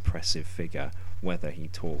impressive figure, whether he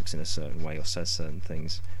talks in a certain way or says certain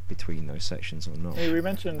things between those sections or not. Hey, we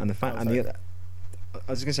mentioned, and the fact, and the other,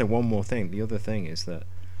 I was going to say one more thing. The other thing is that,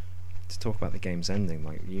 to talk about the game's ending,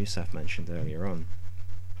 like Yusuf mentioned earlier on,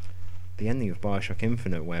 the ending of Bioshock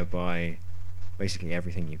Infinite, whereby basically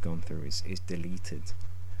everything you've gone through is deleted.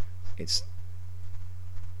 It's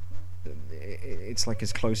like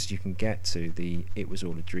as close as you can get to the "it was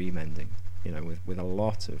all a dream" ending. With a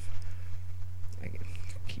lot of, I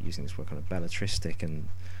keep using this word, kind of belletristic and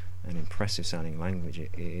impressive sounding language.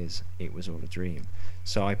 It was all a dream.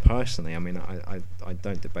 So I personally, I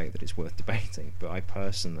don't debate that it's worth debating, but I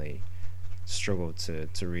personally struggled to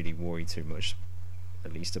really worry too much,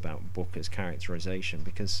 at least about Booker's characterization,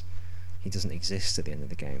 because he doesn't exist at the end of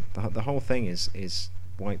the game. The whole thing is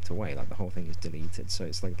wiped away. Like, the whole thing is deleted. So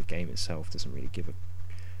it's like the game itself doesn't really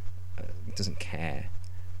doesn't care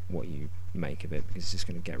what you make of it, because it's just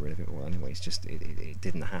going to get rid of it all anyway. It's just it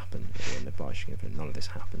didn't happen at the end of Bioshock Infinite. None of this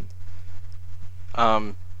happened.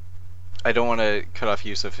 I don't want to cut off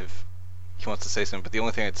Yusuf if he wants to say something, but the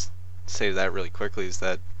only thing I'd say to that really quickly is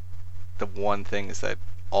that the one thing is that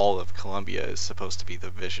all of Columbia is supposed to be the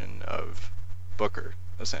vision of Booker,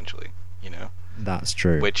 essentially. That's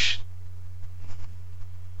true. Which,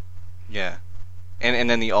 yeah, and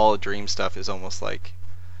then the all a dream stuff is almost like,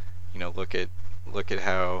 look at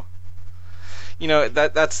how,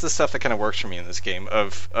 that's the stuff that kind of works for me in this game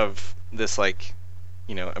of this, like,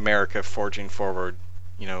 America forging forward.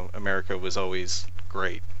 America was always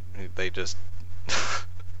great. They just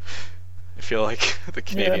I feel like the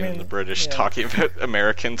Canadian and the British talking about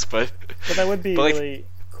Americans, but that would be really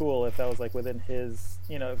cool if that was like within his,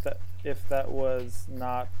 if that was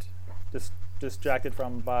not just distracted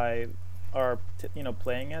from by our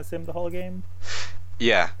playing as him the whole game.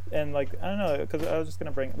 Yeah. And like, I don't know, because I was just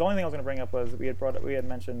gonna the only thing I was gonna bring up was we had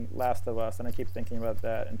mentioned Last of Us, and I keep thinking about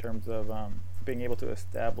that in terms of being able to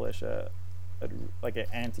establish like an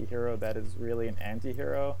anti-hero that is really an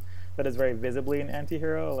anti-hero, that is very visibly an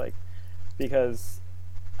anti-hero. Like because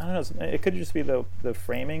I don't know. It could just be the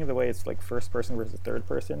framing, the way it's like first person versus third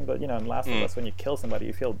person. But in Last of Us, when you kill somebody,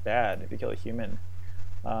 you feel bad if you kill a human.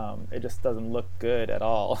 It just doesn't look good at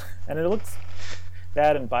all, and it looks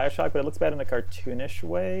bad in Bioshock, but it looks bad in a cartoonish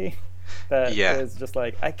way. That is just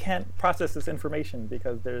like, I can't process this information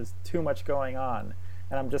because there's too much going on,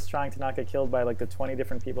 and I'm just trying to not get killed by like the 20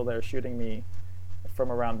 different people that are shooting me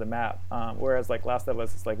from around the map. Whereas like Last of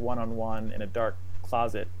Us is like one-on-one in a dark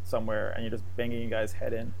closet somewhere, and you're just banging a guy's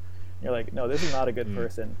head in. And you're like, no, this is not a good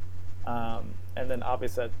person. And then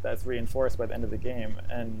obviously that's reinforced by the end of the game,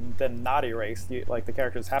 and then not erased. Like the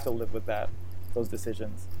characters have to live with those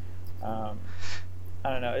decisions. I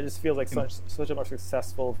don't know. It just feels like such a more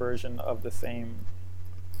successful version of the same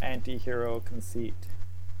anti-hero conceit.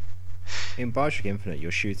 In Bioshock Infinite, you're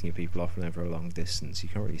shooting at people often over a long distance. You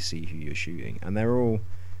can't really see who you're shooting, and they're all.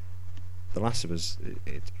 The Last of Us,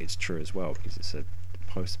 it's true as well because it's a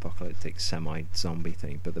post-apocalyptic semi-zombie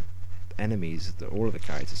thing. But the enemies, all of the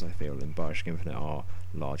characters, I feel in Bioshock Infinite are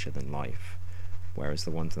larger than life, whereas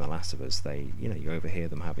the ones in The Last of Us, they, you overhear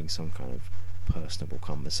them having some kind of personable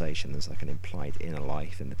conversation. There's like an implied inner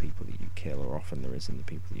life in the people that you kill, or often there is in the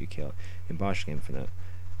people that you kill. In Bioshock Infinite,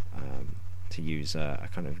 to use a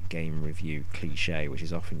kind of game review cliche, which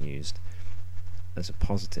is often used as a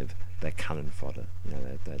positive, they're cannon fodder.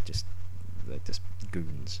 They're just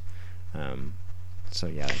goons. So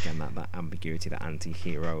yeah, again, that ambiguity, that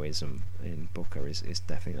anti-heroism in Booker is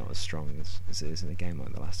definitely not as strong as it is in a game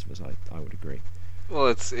like The Last of Us. I would agree. Well,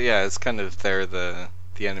 it's kind of there.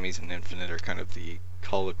 The enemies in Infinite are kind of the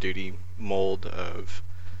Call of Duty mold of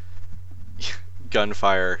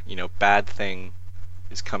gunfire. Bad thing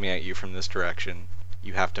is coming at you from this direction.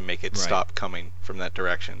 You have to make it stop coming from that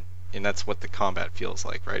direction, and that's what the combat feels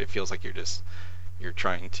like, right? It feels like you're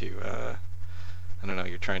trying to I don't know,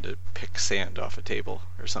 you're trying to pick sand off a table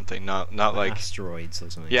or something, not like asteroids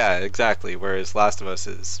or something. Yeah, exactly. Whereas Last of Us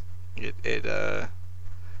is I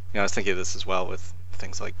was thinking of this as well with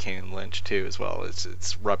things like Kane and Lynch too as well.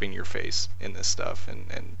 It's rubbing your face in this stuff,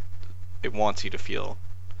 and it wants you to feel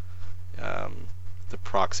the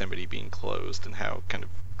proximity being closed and how kind of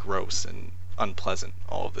gross and unpleasant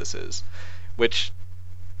all of this is, which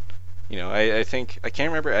I think, I can't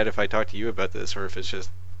remember, Ed, if I talked to you about this or if it's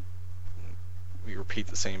just we repeat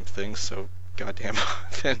the same things so goddamn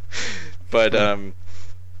often. But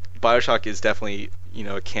Bioshock is definitely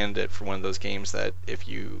a candidate for one of those games that if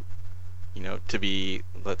you to be,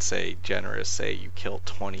 let's say, generous, say you kill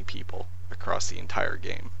 20 people across the entire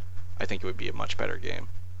game, I think it would be a much better game.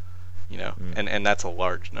 And that's a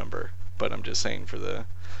large number, but I'm just saying for the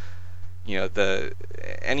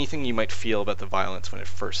anything you might feel about the violence when it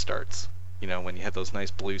first starts, when you have those nice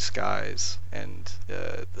blue skies and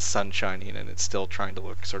the sun shining, and it's still trying to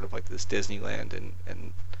look sort of like this Disneyland, and I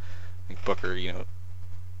think Booker,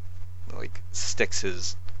 like sticks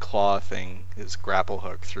his claw thing, his grapple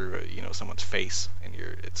hook through someone's face, and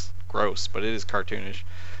it's gross, but it is cartoonish,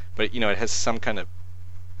 but it has some kind of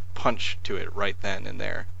punch to it right then and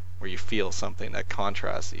there, where you feel something, that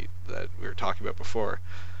contrast that we were talking about before.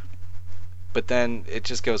 But then it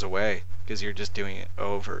just goes away because you're just doing it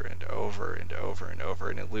over and over and over and over,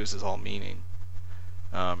 and it loses all meaning.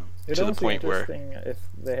 To the point where, if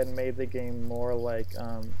they had made the game more like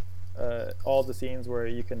all the scenes where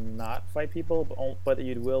you can not fight people, but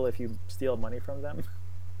you will if you steal money from them.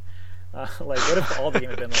 Like, what if all the game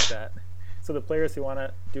had been like that? So the players who want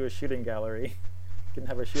to do a shooting gallery can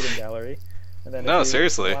have a shooting gallery, and then if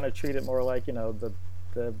you want to treat it more like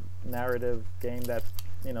the narrative game that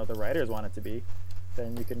the writers want it to be,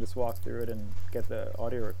 then you can just walk through it and get the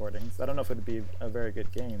audio recordings. I don't know if it would be a very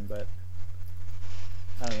good game, but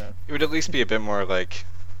I don't know. It would at least be a bit more like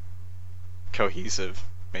cohesive,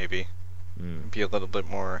 maybe. Be a little bit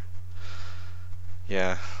more.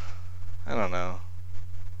 Yeah, I don't know.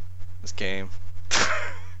 This game.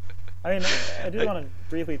 I mean, I did want to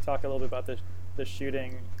briefly talk a little bit about the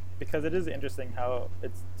shooting, because it is interesting how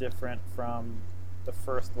it's different from the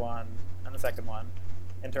first one and the second one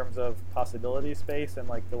in terms of possibility space and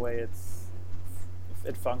like the way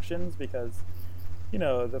it functions, because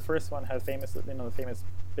the first one had the famous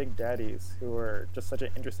Big Daddies, who were just such an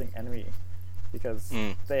interesting enemy because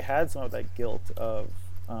they had some of that guilt of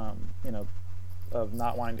of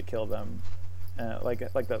not wanting to kill them, like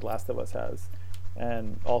that Last of Us has,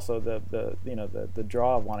 and also the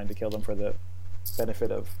draw of wanting to kill them for the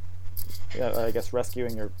benefit of I guess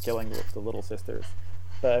rescuing or killing the little sisters.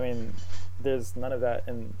 But I mean, there's none of that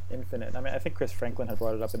in Infinite. I mean, I think Chris Franklin had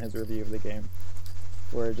brought it up in his review of the game,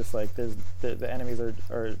 where just like there's the enemies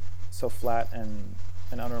are so flat and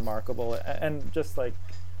unremarkable, and just like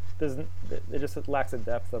doesn't it just lacks a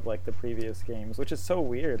depth of like the previous games, which is so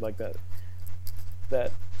weird. Like that they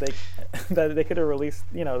that they could have released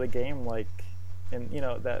the game like in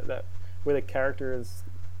that where the characters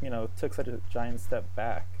took such a giant step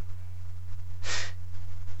back.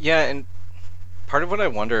 Yeah, and part of what I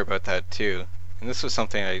wonder about that too, and this was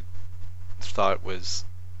something I thought was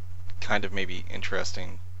kind of maybe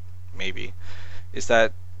interesting, maybe, is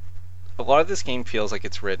that a lot of this game feels like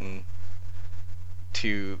it's written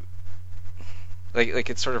to like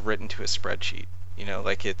it's sort of written to a spreadsheet,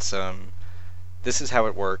 like it's this is how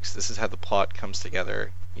it works, this is how the plot comes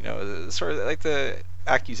together, sort of like the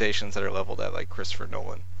accusations that are leveled at like Christopher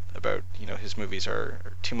Nolan about his movies are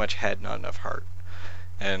too much head, not enough heart.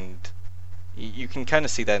 And you can kind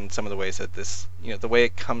of see that in some of the ways that this, the way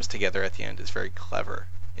it comes together at the end is very clever,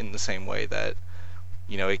 in the same way that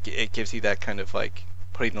it gives you that kind of like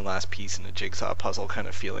putting the last piece in a jigsaw puzzle kind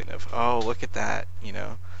of feeling of, oh, look at that,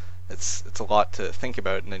 it's a lot to think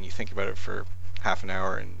about, and then you think about it for half an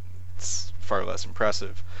hour and it's far less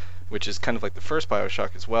impressive, which is kind of like the first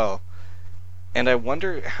BioShock as well. And I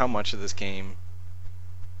wonder how much of this game,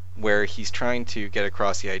 where he's trying to get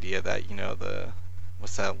across the idea that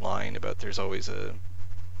what's that line about there's always a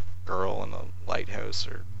girl in a lighthouse,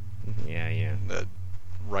 or yeah the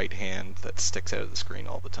right hand that sticks out of the screen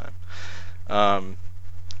all the time,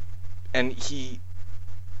 and he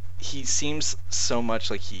seems so much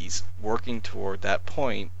like he's working toward that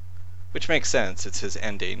point, which makes sense. It's his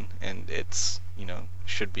ending, and it's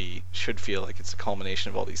should feel like it's a culmination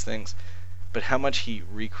of all these things. But how much he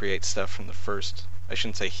recreates stuff from the first, I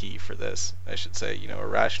shouldn't say he for this, I should say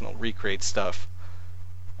Irrational recreates stuff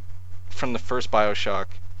from the first BioShock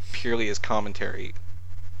purely as commentary,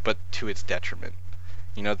 but to its detriment.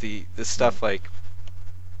 The stuff like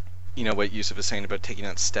what Yusuf is saying about taking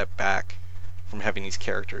that step back from having these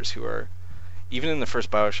characters who are, even in the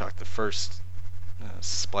first BioShock, the first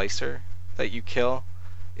splicer that you kill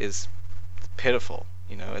is pitiful.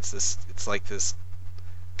 It's like this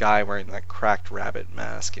guy wearing that cracked rabbit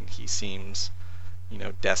mask, and he seems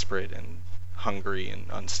desperate and hungry and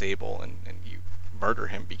unstable, and you murder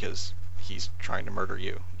him because he's trying to murder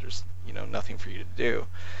you. There's nothing for you to do.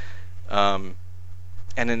 And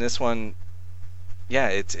in this one, yeah,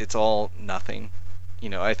 it's all nothing.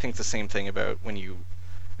 I think the same thing about when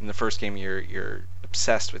in the first game you're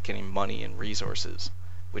obsessed with getting money and resources,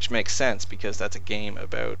 which makes sense because that's a game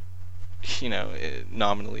about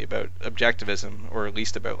nominally about objectivism, or at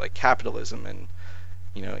least about like capitalism, and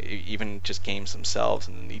even just games themselves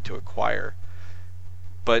and the need to acquire.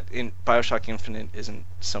 But in BioShock Infinite isn't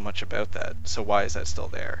so much about that. So why is that still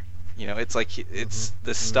there? It's like it's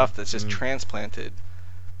this stuff that's just transplanted,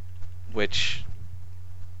 which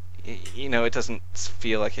it doesn't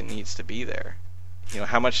feel like it needs to be there.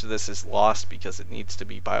 How much of this is lost because it needs to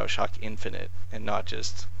be BioShock Infinite and not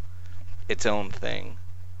just its own thing.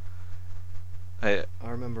 I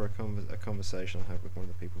remember a conversation I had with one of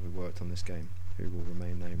the people who worked on this game, who will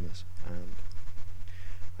remain nameless, and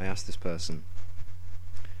I asked this person,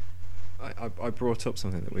 I brought up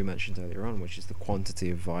something that we mentioned earlier on, which is the quantity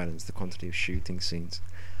of violence, the quantity of shooting scenes,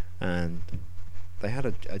 and they had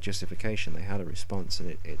a justification, they had a response,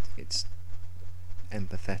 and it's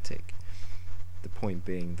empathetic. The point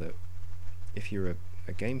being that if you're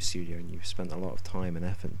a game studio and you've spent a lot of time and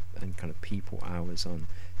effort and kind of people hours on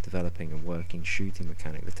developing and working shooting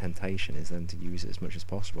mechanic, the temptation is then to use it as much as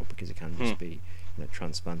possible, because it can just be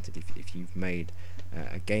transplanted. If you've made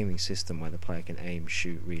a gaming system where the player can aim,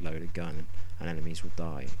 shoot, reload a gun and enemies will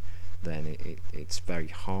die, then it's very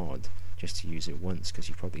hard just to use it once, because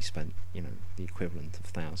you've probably spent the equivalent of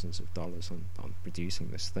thousands of dollars on producing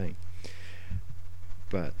this thing.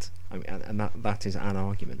 But I mean, and that is an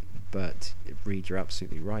argument. But Reed, you're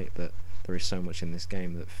absolutely right that there is so much in this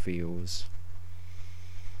game that feels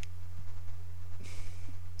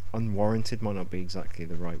unwarranted. Might not be exactly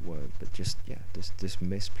the right word, but just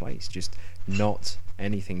misplaced. Just not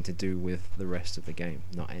anything to do with the rest of the game.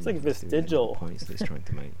 Not anything. It's like vestigial. Points that it's trying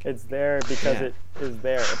to make. It's there because it is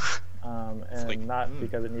there, and not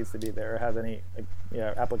because it needs to be there or has any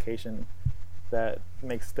application that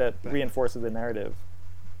reinforces the narrative.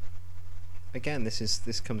 Again,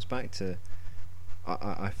 this comes back to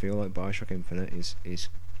I feel like BioShock Infinite is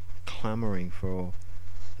clamouring for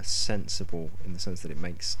a sensible, in the sense that it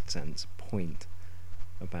makes sense, point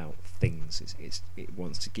about things. It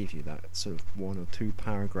wants to give you that sort of 1 or 2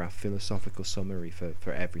 paragraph philosophical summary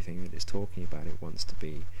for everything that it's talking about. It wants to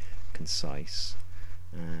be concise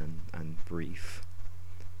and brief,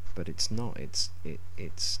 but it's not. It's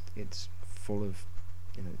full of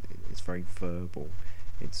it's very verbal.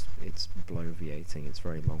 it's bloviating, it's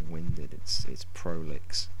very long-winded, it's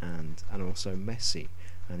prolix and also messy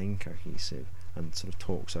and incohesive, and sort of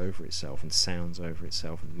talks over itself and sounds over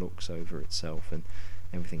itself and looks over itself, and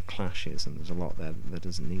everything clashes, and there's a lot there that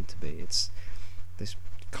doesn't need to be. It's this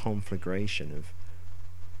conflagration of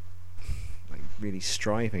like really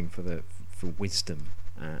striving for wisdom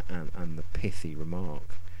and the pithy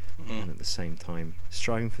remark, and at the same time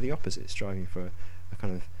striving for the opposite, striving for a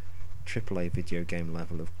kind of AAA video game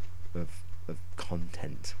level of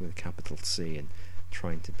content with a capital C, and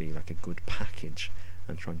trying to be like a good package,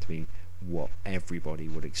 and trying to be what everybody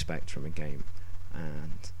would expect from a game.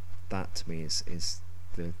 And that to me is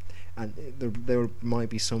the, and there might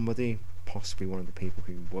be somebody, possibly one of the people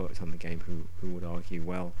who worked on the game, who would argue,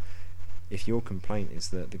 well, if your complaint is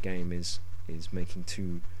that the game is making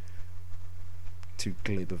too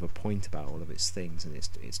glib of a point about all of its things, and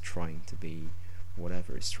it's trying to be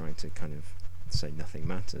whatever, it's trying to kind of say nothing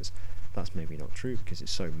matters, that's maybe not true, because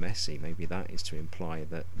it's so messy. Maybe that is to imply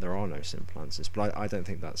that there are no simple answers, but I don't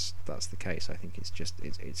think that's the case. I think it's just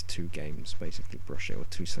it's two games basically brushing, or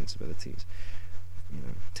two sensibilities,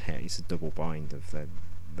 it's a double bind of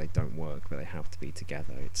they don't work, but they have to be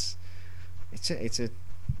together. It's a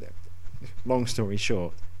long story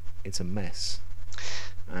short, it's a mess,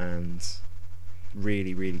 and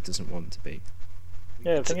really, really doesn't want to be.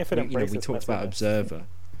 Yeah, I think if it embraces we talked about Observer.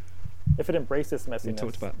 If it embraced this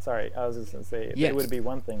messiness, sorry, I was just going to say it would be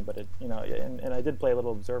one thing, but it, and I did play a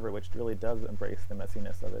little Observer, which really does embrace the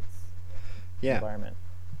messiness of its environment.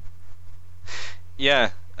 Yeah,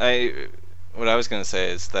 what I was going to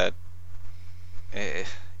say is that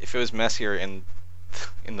if it was messier in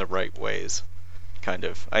the right ways, kind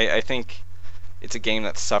of, I think it's a game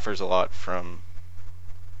that suffers a lot from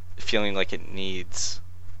feeling like it needs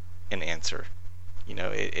an answer.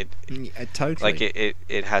 Totally. Like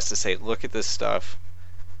it has to say, look at this stuff,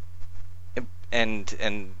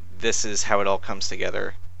 and this is how it all comes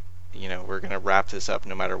together. We're gonna wrap this up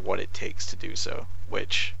no matter what it takes to do so.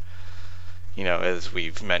 Which, as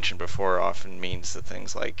we've mentioned before, often means that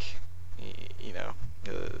things like,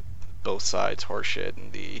 both sides horseshit,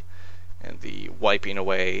 and the wiping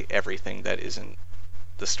away everything that isn't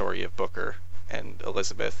the story of Booker and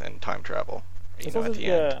Elizabeth and time travel. At the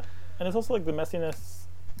end. And it's also like the messiness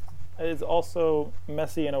is also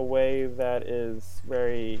messy in a way that is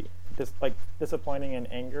very disappointing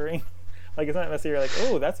and angering. Like, it's not messy, you're like,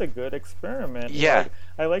 oh, that's a good experiment. Yeah. Like,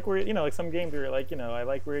 I like where, like some games you're like, I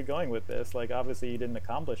like where you're going with this. Like, obviously you didn't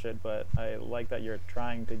accomplish it, but I like that you're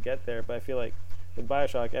trying to get there. But I feel like with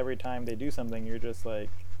BioShock, every time they do something, you're just like,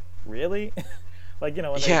 really? Like,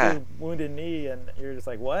 when they do Wounded Knee, and you're just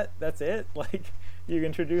like, what? That's it? Like, you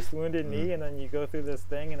introduce Wounded Knee, and then you go through this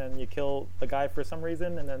thing, and then you kill a guy for some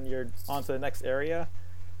reason, and then you're on to the next area,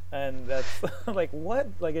 and that's like, what?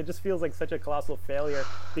 Like, it just feels like such a colossal failure,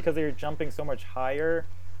 because you're jumping so much higher,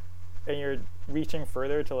 and you're reaching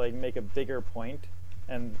further to like make a bigger point,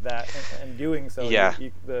 and doing so,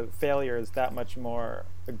 the failure is that much more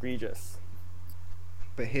egregious.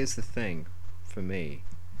 But here's the thing, for me,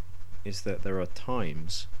 is that there are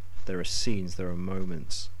times, there are scenes, there are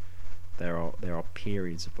moments, there are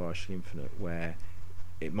periods of BioShock Infinite where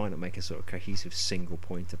it might not make a sort of cohesive single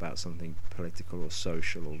point about something political or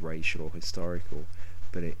social or racial or historical,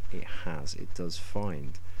 but it does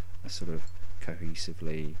find a sort of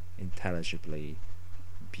cohesively, intelligibly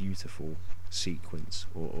beautiful sequence,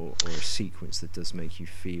 or a sequence that does make you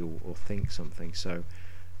feel or think something. So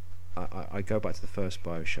I go back to the first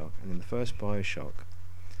BioShock, and in the first BioShock,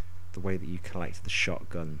 the way that you collect the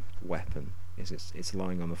shotgun weapon is it's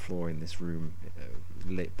lying on the floor in this room,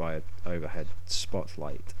 lit by an overhead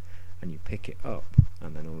spotlight, and you pick it up,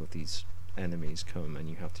 and then all of these enemies come, and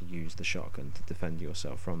you have to use the shotgun to defend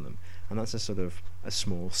yourself from them. And that's a sort of a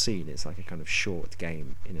small scene. It's like a kind of short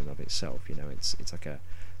game in and of itself. It's like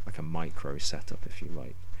a micro setup, if you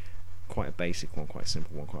like. Quite a basic one, quite a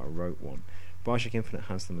simple one, quite a rote one. BioShock Infinite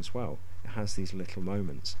has them as well. It has these little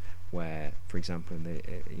moments where, for example, in the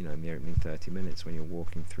opening 30 minutes, when you're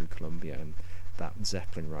walking through Columbia and that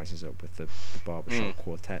Zeppelin rises up with the barbershop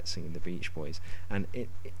quartet singing the Beach Boys, and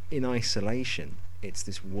in isolation, it's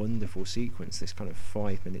this wonderful sequence, this kind of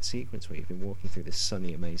 5-minute sequence where you've been walking through this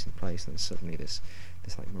sunny, amazing place, and then suddenly this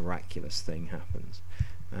like miraculous thing happens.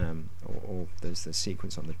 Or there's the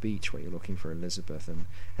sequence on the beach where you're looking for Elizabeth, and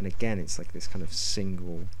again, it's like this kind of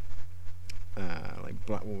single like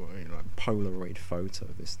black, like Polaroid photo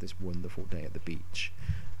of this wonderful day at the beach,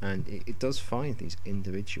 and it does find these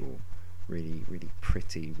individual, really, really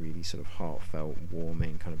pretty, really sort of heartfelt,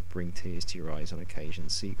 warming, kind of bring tears to your eyes on occasion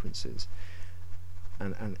sequences,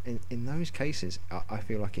 and in those cases, I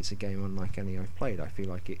feel like it's a game unlike any I've played. I feel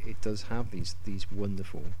like it does have these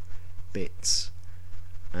wonderful bits,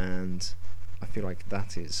 and I feel like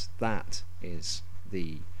that is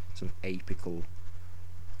the sort of apical,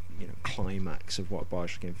 climax of what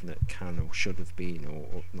Bioshock Infinite can or should have been,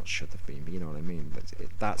 or not should have been, but you know what I mean. But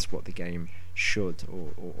that's what the game should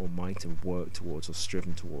or might have worked towards or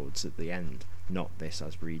striven towards at the end. Not this,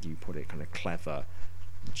 as Reed, you put it, kind of clever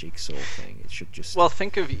jigsaw thing. It should just... Well,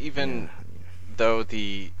 think of even though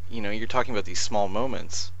you're talking about these small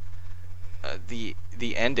moments, the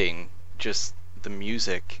ending, just the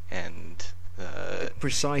music and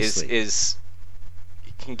precisely is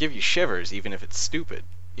it can give you shivers even if it's stupid.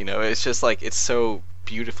 It's just like it's so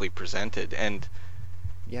beautifully presented, and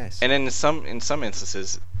yes, and in some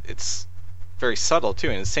instances it's very subtle too,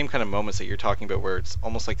 and the same kind of moments that you're talking about where it's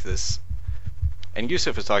almost like this. And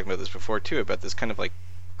Yusuf was talking about this before too, about this kind of like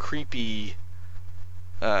creepy,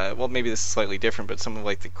 well, maybe this is slightly different, but some of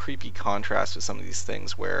like the creepy contrast with some of these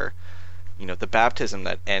things where, the baptism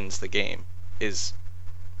that ends the game is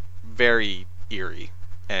very eerie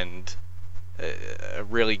and a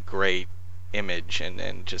really great image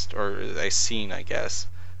and just, or a scene, I guess,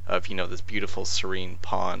 of, this beautiful serene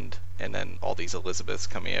pond, and then all these Elizabeths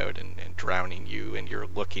coming out and drowning you, and you're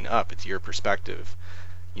looking up, it's your perspective.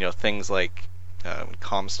 Things like when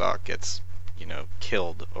Comstock gets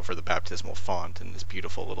killed over the baptismal font in this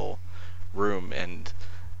beautiful little room, and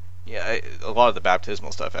a lot of the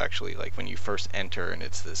baptismal stuff actually, like when you first enter and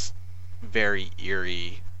it's this very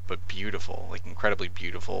eerie but beautiful, like incredibly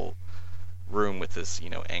beautiful room with this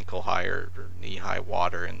ankle high or knee high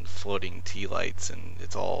water and floating tea lights, and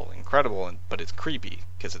it's all incredible, but it's creepy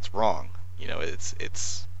because it's wrong.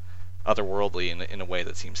 It's otherworldly in a way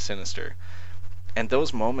that seems sinister, and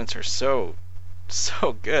those moments are so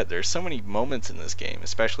good. There's so many moments in this game,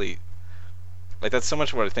 especially like that's so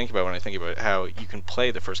much what I think about when I think about how you can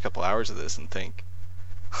play the first couple hours of this and think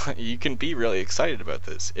you can be really excited about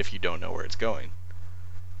this if you don't know where it's going,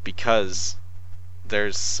 because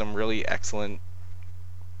there's some really excellent,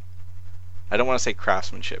 I don't want to say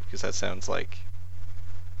craftsmanship because that sounds like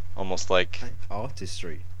almost like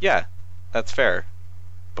artistry. Yeah, that's fair,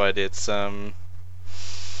 but it's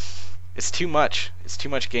too much. It's too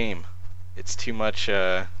much game. It's too much.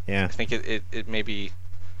 I think it maybe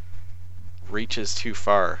reaches too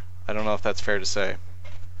far. I don't know if that's fair to say.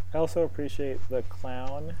 I also appreciate the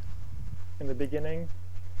clown in the beginning.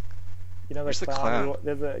 Where's the clown?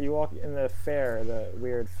 You walk in the fair, the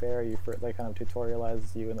weird fair. They kind of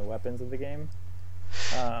tutorializes you in the weapons of the game.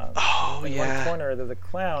 In one corner, there's a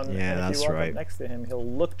clown. Yeah, and if that's you walk right. up next to him, he'll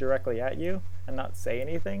look directly at you and not say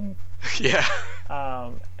anything. Yeah.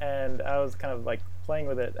 And I was kind of like playing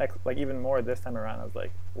with it, like even more this time around. I was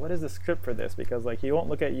like, what is the script for this? Because like he won't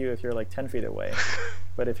look at you if you're like 10 feet away,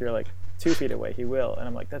 but if you're like 2 feet away, he will. And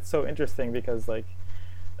I'm like, that's so interesting because like,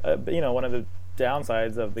 one of the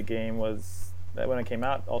downsides of the game was that when it came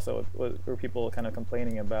out also were people kind of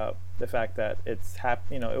complaining about the fact that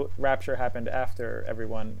Rapture happened after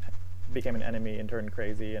everyone became an enemy and turned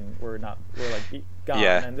crazy and we're like gone.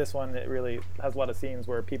 Yeah. And this one, it really has a lot of scenes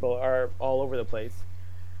where people are all over the place,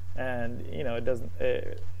 and it doesn't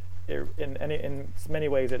in many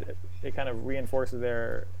ways it kind of reinforces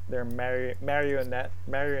their marionette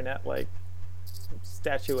like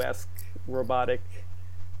statuesque robotic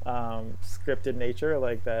scripted nature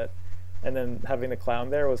like that. And then having the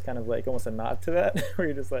clown there was kind of like almost a nod to that where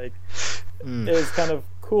you're just like it was kind of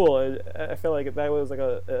cool. I feel like that was like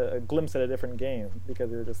a glimpse at a different game,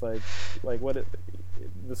 because you're just like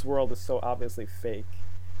this world is so obviously fake.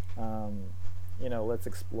 Let's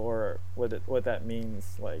explore what that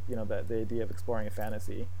means, like that the idea of exploring a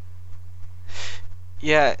fantasy.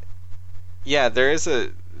 Yeah there is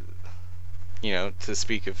a to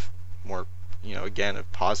speak of more again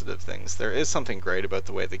of positive things, there is something great about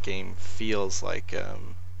the way the game feels like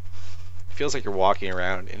you're walking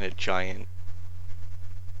around in a giant,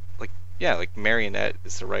 like marionette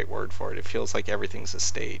is the right word for it. It feels like everything's a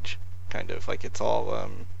stage, kind of like it's all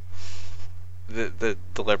the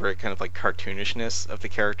deliberate kind of like cartoonishness of the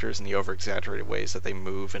characters and the over exaggerated ways that they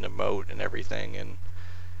move and emote and everything,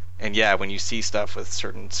 and yeah, when you see stuff with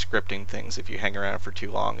certain scripting things, if you hang around for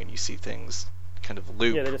too long and you see things kind of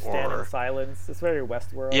loop, they just stand in silence. It's very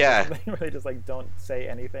Westworld. Yeah. Where they just like don't say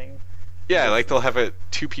anything. Yeah, like they'll have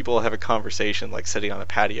two people have a conversation like sitting on a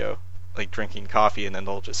patio, like drinking coffee, and then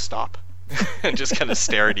they'll just stop and just kind of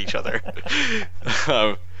stare at each other.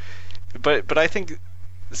 But I think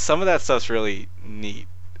some of that stuff's really neat,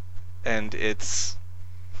 and it's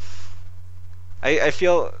I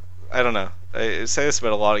feel, I don't know, I say this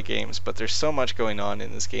about a lot of games, but there's so much going on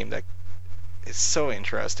in this game that is so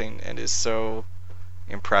interesting and is so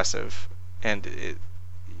impressive, and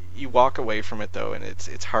you walk away from it though, and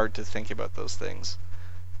it's hard to think about those things,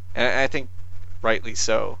 and I think rightly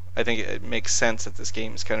so. I think it makes sense that this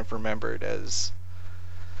game is kind of remembered as.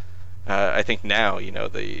 I think now,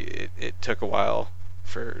 it took a while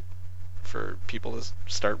for people to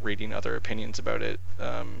start reading other opinions about it,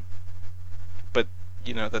 but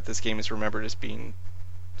that this game is remembered as being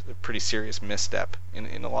a pretty serious misstep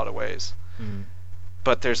in a lot of ways. Mm.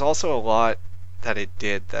 But there's also a lot that it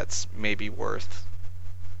did that's maybe worth,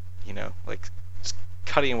 like just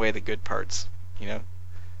cutting away the good parts.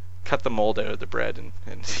 Cut the mold out of the bread,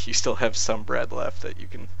 and you still have some bread left that you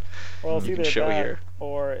can Well, it's either show that, here.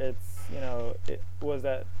 or it's it was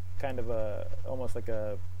that kind of almost like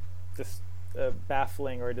a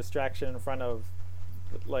baffling or a distraction in front of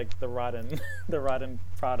like the rotten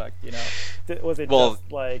product. Was it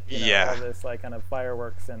just like all this like kind of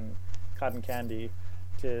fireworks and cotton candy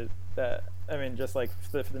to that? I mean, just like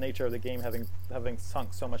for the nature of the game, having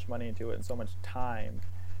sunk so much money into it and so much time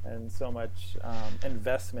and so much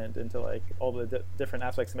investment into like all the different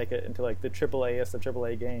aspects to make it into like the AAA-est of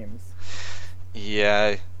AAA games.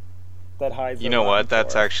 Yeah. That hides. You know what?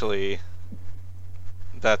 That's actually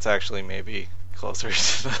maybe closer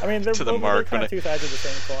to the, I mean, to the mark. They're kind of two sides of the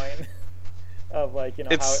same coin. Of like,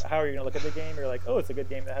 how are you gonna look at the game? You're like, oh, it's a good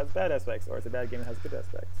game that has bad aspects, or it's a bad game that has good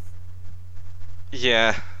aspects.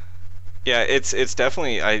 Yeah, it's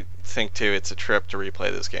definitely. I think too, it's a trip to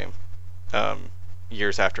replay this game.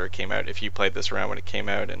 Years after it came out, if you played this around when it came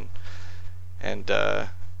out, and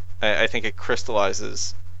I think it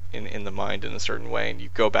crystallizes in the mind in a certain way, and you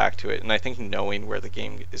go back to it, and I think knowing where the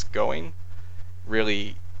game is going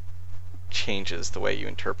really changes the way you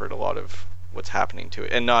interpret a lot of what's happening to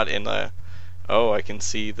it, and not in the I can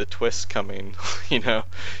see the twist coming.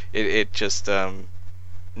 It just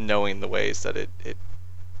knowing the ways that it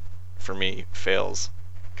for me fails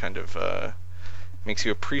kind of makes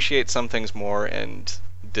you appreciate some things more and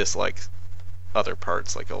dislike other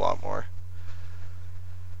parts like a lot more.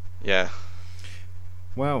 Yeah.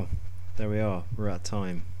 Well, there we are. We're at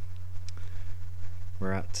time.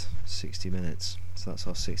 We're at 60 minutes. So that's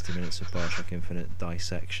our 60 minutes of BioShock Infinite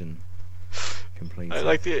dissection completed. I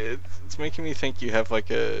like it's making me think you have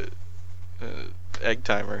like a egg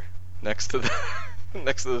timer next to the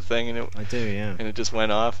next to the thing, and I do, yeah. And it just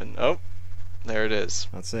went off, and there it is.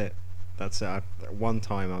 That's it. One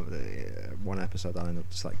time, one episode, I ended up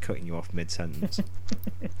just like cutting you off mid-sentence.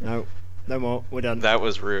 No more. We're done. That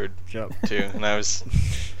was rude. Shut up. Too, and I was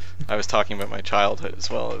talking about my childhood as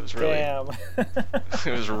well. It was really, damn.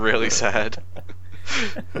 It was really sad.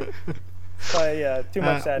 But yeah, too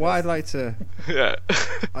much sadness. Well, I'd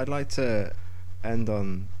like to end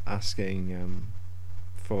on asking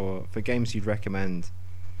for games you'd recommend,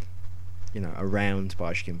 around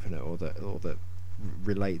BioShock Infinite, or that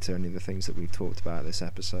relate to any of the things that we've talked about this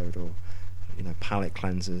episode, or palate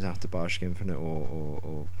cleansers after BioShock Infinite,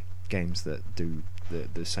 or games that do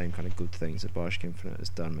the same kind of good things that BioShock Infinite has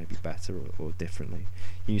done, maybe better or differently.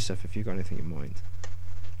 Yusuf, if you've got anything in mind.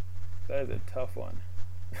 That is a tough one.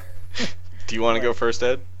 Do you want to go first,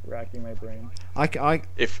 Ed? Racking my brain.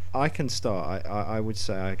 If I can start, I would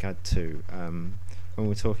say I had two. When we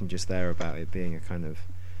were talking just there about it being a kind of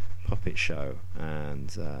puppet show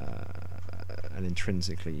and an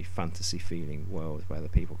intrinsically fantasy feeling world where the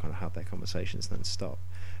people kind of have their conversations and then stop.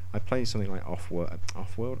 I played something like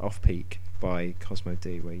Off Peak by Cosmo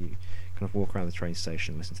D, where you kind of walk around the train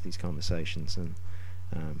station, listen to these conversations, and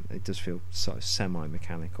it does feel sort of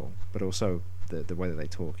semi-mechanical, but also the way that they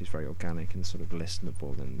talk is very organic and sort of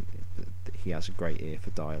listenable, and he has a great ear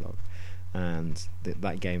for dialogue. And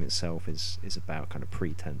that game itself is about kind of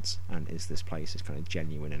pretense, and is this place as kind of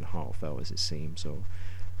genuine and heartfelt as it seems, or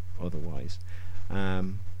otherwise.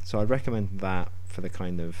 So I'd recommend that for the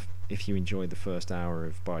kind of, if you enjoyed the first hour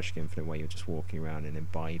of BioShock Infinite where you're just walking around and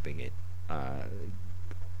imbibing it,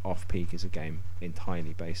 Off Peak is a game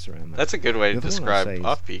entirely based around that. That's a good way to describe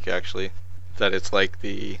Off Peak, actually. That it's like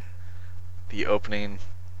the opening,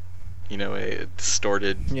 a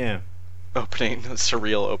distorted opening, a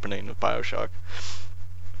surreal opening of BioShock.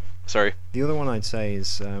 Sorry. The other one I'd say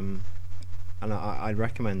is, and I'd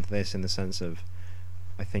recommend this in the sense of,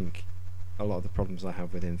 I think a lot of the problems I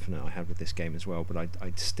have with Infinite I had with this game as well, but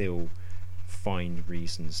I'd still find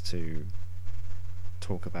reasons to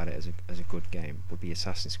talk about it as a good game, would be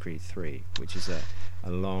Assassin's Creed 3, which is a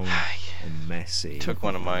long and messy, took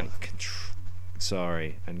one of mine,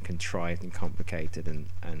 and contrived and complicated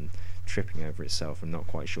and tripping over itself and not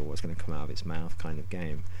quite sure what's going to come out of its mouth kind of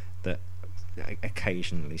game that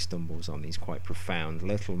occasionally stumbles on these quite profound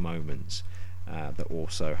little moments that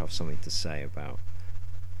also have something to say about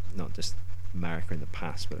not just America in the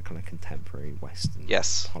past, but a kind of contemporary Western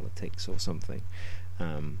politics or something.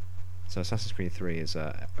 So Assassin's Creed 3 is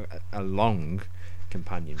a long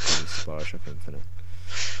companion piece to Bioshock Infinite.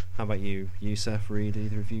 How about you, Yusuf, Reed?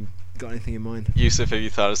 Either of you got anything in mind? Yusuf, have you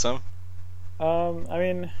thought of some? I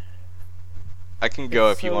mean, I can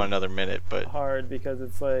go if you want another minute, but hard because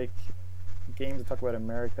it's like games that talk about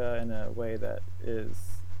America in a way that is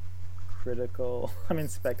critical. I mean,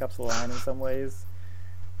 Spec Ops: The Line in some ways,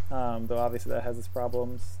 though obviously that has its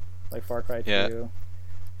problems, like Far Cry 2.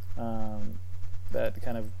 That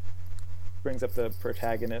kind of brings up the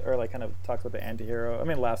protagonist, or like kind of talks about the anti-hero. I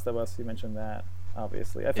mean, Last of Us, you mentioned that,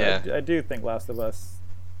 obviously. I do think Last of Us,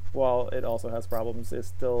 while it also has problems, is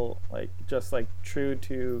still like just like true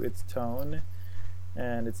to its tone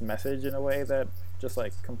and its message in a way that just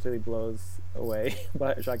like completely blows away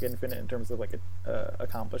Bioshock Infinite in terms of like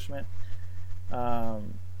accomplishment.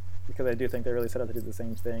 Because I do think they really set out to do the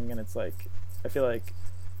same thing, and it's like I feel like,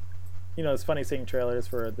 you know, it's funny seeing trailers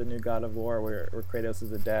for the new God of War where Kratos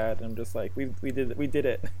is a dad, and I'm just like, we did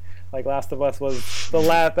it. Like Last of Us was the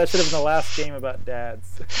last. That should have been the last game about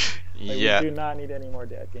dads. Like, we do not need any more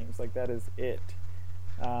dad games. Like that is it.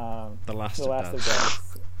 The last of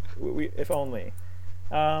dads. If only.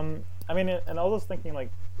 I mean, and I was thinking,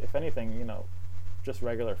 like, if anything, you know, just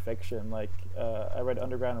regular fiction. Like I read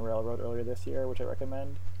Underground Railroad earlier this year, which I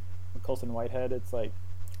recommend. Colson Whitehead. It's like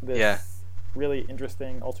this really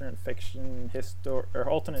interesting alternate fiction or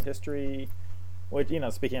alternate history, which, you know,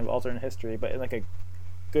 speaking of alternate history, but in like a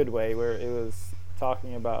good way, where it was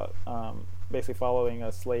talking about basically following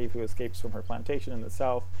a slave who escapes from her plantation in the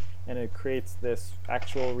South, and it creates this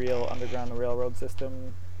actual real underground railroad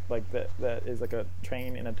system, like that is like a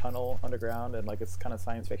train in a tunnel underground, and like it's kind of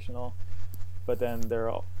science fictional, but then there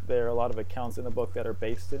are a lot of accounts in the book that are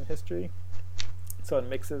based in history. So it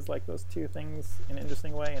mixes like those two things in an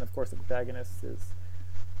interesting way, and of course the protagonist is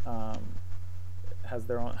has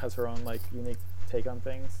her own like unique take on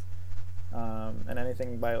things, and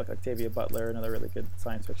anything by like Octavia Butler, another really good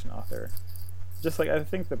science fiction author. Just like I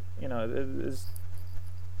think that, you know,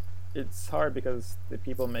 it's hard because the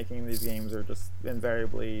people making these games are just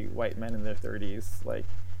invariably white men in their 30s, like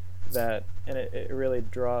that, and it really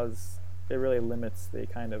limits the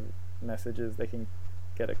kind of messages they can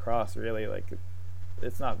get across. Really, like,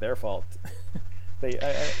 it's not their fault.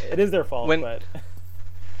 It is their fault, but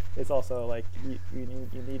it's also like you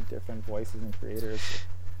need different voices and creators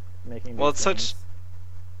making these games.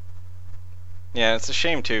 It's a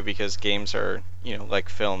shame too, because games are, you know, like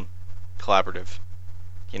film, collaborative.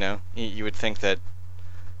 You know, you would think that,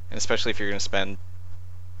 and especially if you're going to spend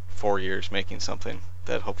 4 years making something,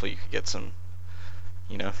 that hopefully you could get some,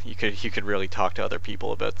 you know, you could really talk to other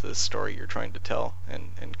people about the story you're trying to tell,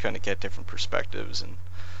 and kind of get different perspectives. And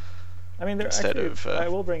I mean, I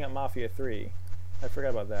will bring up Mafia 3. I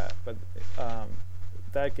forgot about that, but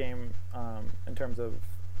that game, in terms of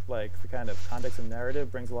like the kind of context and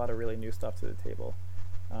narrative, brings a lot of really new stuff to the table,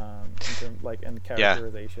 and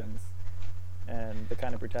characterizations. And the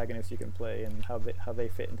kind of protagonists you can play and how they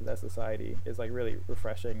fit into that society is like really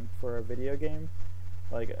refreshing for a video game.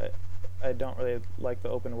 Like I don't really like the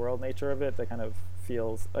open world nature of it. That kind of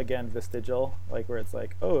feels, again, vestigial, like where it's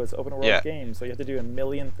like, oh, it's an open world game, so you have to do a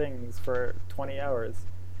million things for 20 hours.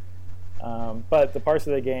 But the parts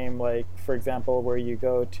of the game, like for example, where you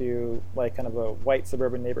go to like kind of a white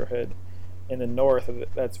suburban neighborhood in the north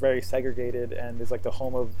that's very segregated and is like the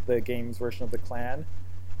home of the game's version of the Klan,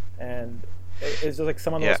 and it's just like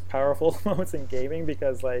some of the most powerful moments in gaming,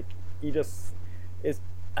 because like I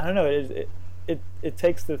don't know, it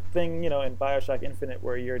takes the thing, you know, in Bioshock Infinite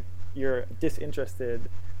where your disinterested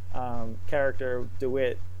character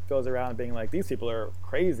DeWitt goes around being like, these people are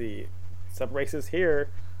crazy, some racists here,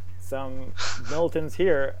 some militants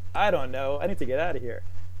here, I don't know, I need to get out of here,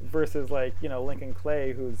 versus like, you know, Lincoln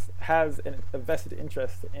Clay, who has a vested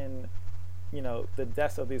interest in, you know, the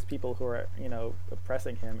deaths of these people who are, you know,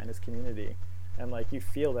 oppressing him and his community, and like you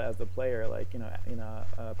feel that as the player, like, you know,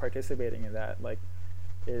 participating in that. Like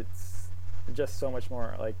it's just so much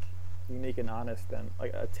more like unique and honest than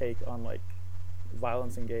like a take on like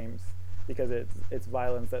violence in games, because it's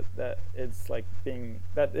violence that is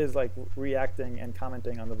like reacting and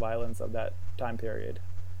commenting on the violence of that time period.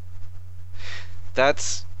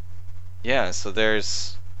 So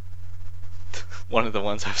there's one of the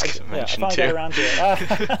ones I was going to mention too. Around to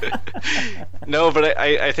it. No, but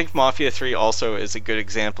I think Mafia 3 also is a good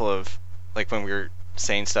example of, like, when we were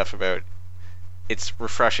saying stuff about, it's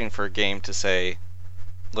refreshing for a game to say,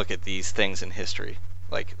 look at these things in history.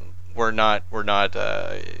 Like, we're not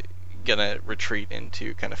gonna retreat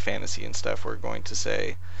into kind of fantasy and stuff. We're going to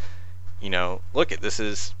say, you know, look at this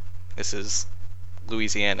is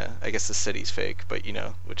Louisiana. I guess the city's fake, but you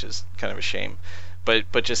know, which is kind of a shame.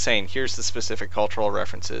 But just saying, here's the specific cultural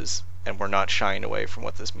references, and we're not shying away from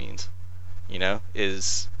what this means. You know,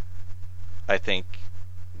 is I think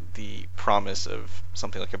the promise of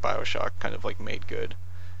something like a BioShock kind of like made good.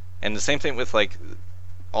 And the same thing with like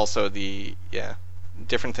also the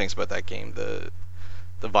different things about that game. The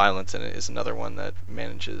violence in it is another one that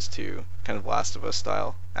manages to kind of Last of Us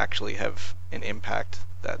style actually have an impact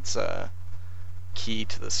that's key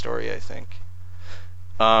to the story, I think.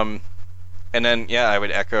 And then I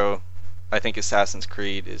would echo, I think Assassin's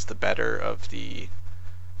Creed is the better of the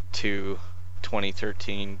two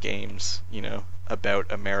 2013 games, you know,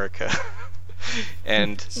 about America.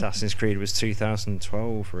 And Assassin's Creed was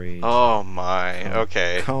 2012, Reed. Oh my,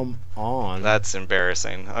 okay. Come on. That's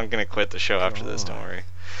embarrassing. I'm going to quit the show after this, don't worry.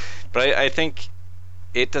 But I think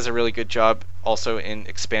it does a really good job also in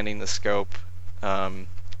expanding the scope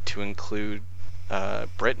to include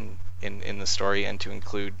Britain in the story, and to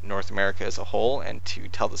include North America as a whole, and to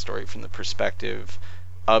tell the story from the perspective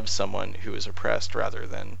of someone who is oppressed rather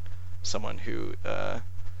than someone who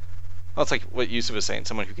well, it's like what Yusuf was saying,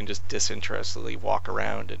 someone who can just disinterestedly walk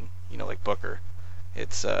around and, you know, like Booker.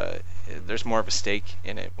 It's there's more of a stake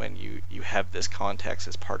in it when you have this context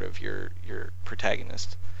as part of your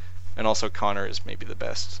protagonist. And also Connor is maybe the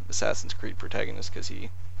best Assassin's Creed protagonist because he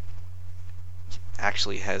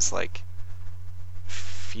actually has like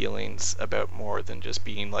feelings about more than just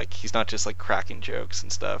being like, he's not just like cracking jokes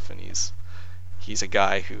and stuff, and he's a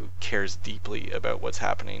guy who cares deeply about what's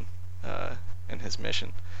happening in his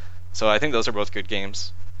mission. So I think those are both good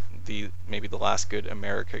games. Maybe the last good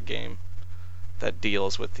America game that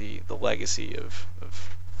deals with the legacy of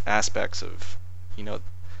aspects of, you know,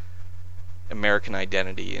 American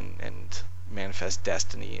identity and manifest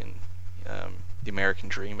destiny and the American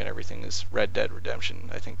dream and everything is Red Dead Redemption.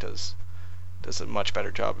 I think does a much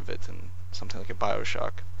better job of it than something like a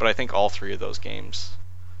BioShock. But I think all three of those games,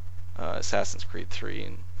 Assassin's Creed 3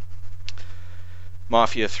 and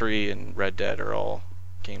Mafia 3 and Red Dead, are all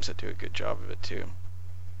games that do a good job of it too.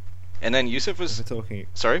 And then Yusuf was talking.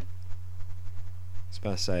 Sorry? I was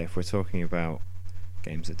about to say, if we're talking about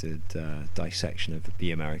games that did dissection of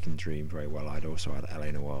the American dream very well, I'd also add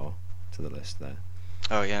L.A. Noire to the list there.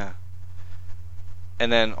 Oh yeah.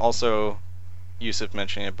 And then also Yusuf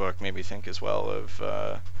mentioning a book made me think as well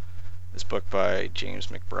of this book by James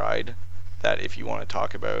McBride, that if you want to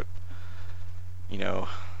talk about, you know,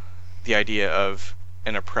 the idea of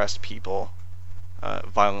an oppressed people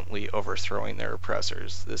violently overthrowing their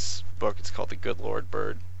oppressors. This book, it's called The Good Lord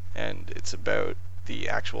Bird, and it's about the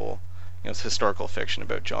actual, you know, it's historical fiction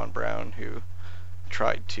about John Brown, who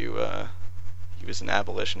tried to, he was an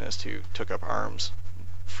abolitionist who took up arms,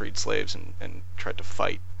 freed slaves, and tried to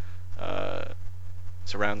fight.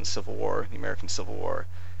 It's around the Civil War, the American Civil War,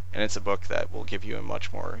 and it's a book that will give you a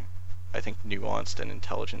much more, I think, nuanced and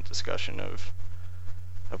intelligent discussion of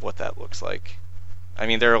what that looks like. I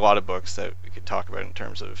mean, there are a lot of books that we could talk about in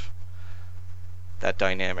terms of that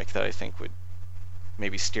dynamic that I think would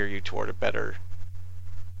maybe steer you toward a better,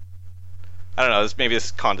 I don't know, maybe this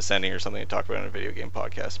is condescending or something to talk about in a video game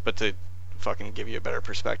podcast, but to fucking give you a better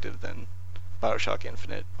perspective than BioShock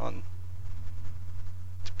Infinite on,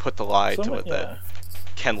 to put the lie to what that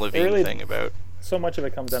Ken Levine thing about. So much of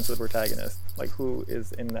it comes down to the protagonist, like who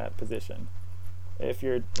is in that position. If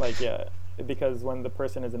you're like, because when the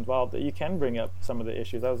person is involved, you can bring up some of the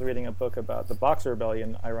issues. I was reading a book about the Boxer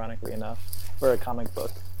Rebellion, ironically enough, or a comic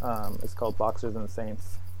book. It's called Boxers and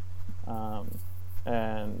Saints,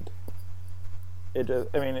 and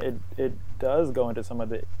it does go into some of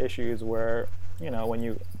the issues where, you know, when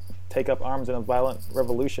you take up arms in a violent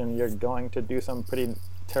revolution, you're going to do some pretty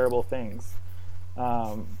terrible things.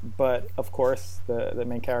 But of course, the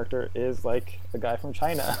main character is like a guy from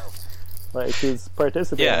China. Like, who's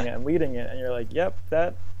participating and leading it, and you're like, yep,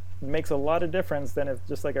 that makes a lot of difference than if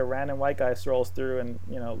just like a random white guy strolls through and,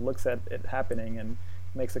 you know, looks at it happening and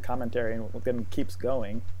makes a commentary and then keeps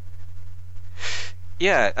going.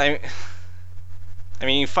 Yeah, I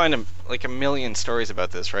mean, you find a million stories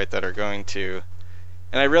about this, right, that are going to,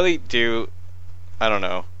 and I really do, I don't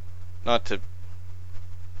know,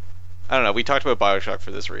 we talked about BioShock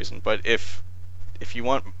for this reason, but if you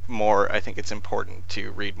want more, I think it's important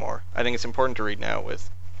to read more. I think it's important to read now,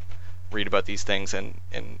 read about these things and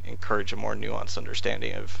encourage a more nuanced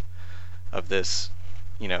understanding of this,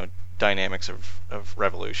 you know, dynamics of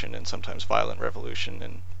revolution, and sometimes violent revolution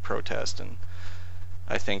and protest, and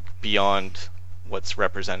I think beyond what's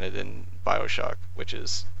represented in BioShock, which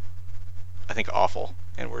is, I think, awful.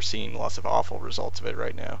 and we're seeing lots of awful results of it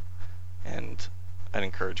right now. And I'd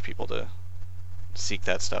encourage people to seek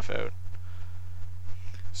that stuff out.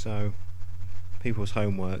 So, people's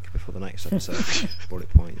homework before the next episode, Bullet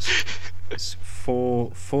Points. It's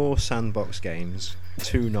four sandbox games,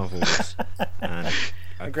 2 novels, and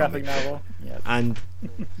a graphic novel. Yep. And,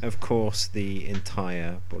 of course, the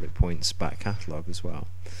entire Bullet Points back catalogue as well.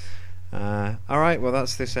 Alright, well,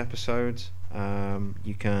 that's this episode.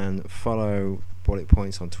 You can follow Bullet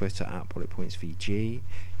Points on Twitter at BulletPointsVG.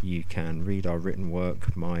 You can read our written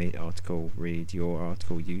work, my article, read your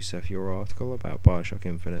article, Yusuf, your article about Bioshock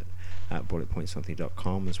Infinite at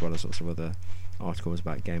bulletpointsomething.com, as well as lots of other articles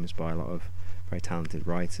about games by a lot of very talented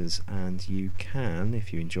writers. And you can,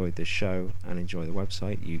 if you enjoyed this show and enjoy the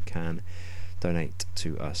website, you can donate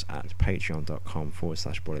to us at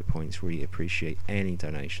patreon.com/bulletpoints. Really appreciate any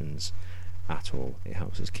donations at all. It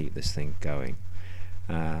helps us keep this thing going.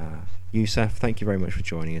 Yusuf, thank you very much for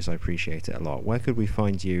joining us. I appreciate it a lot. Where could we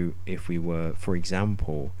find you if we were, for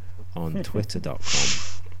example, on twitter.com?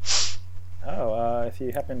 If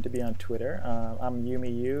you happen to be on Twitter, I'm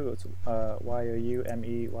YumiYou. It's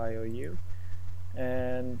YOUMEYOU.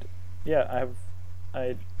 And yeah,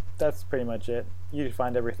 that's pretty much it. You can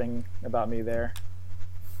find everything about me there.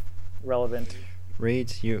 Relevant.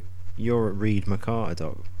 Reed, you're at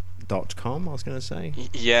reedmccarter.com, I was going to say.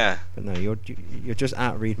 Yeah. But no, you're just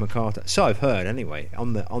at Reed McCarter. So I've heard anyway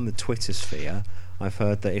on the Twitter sphere. I've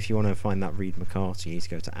heard that if you want to find that Reed McCarter, you need to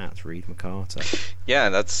go to at Reed McCarter. Yeah,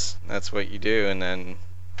 that's what you do, and then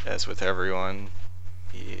as with everyone,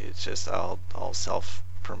 it's just I'll self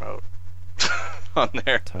promote on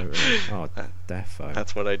there. Totally. Oh, defo.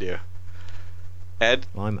 That's what I do. Ed?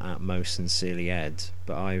 I'm at Most Sincerely Ed,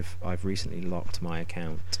 but I've recently locked my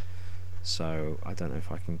account, so I don't know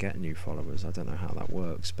if I can get new followers. I don't know how that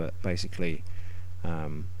works, but basically,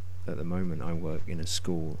 at the moment I work in a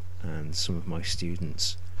school, and some of my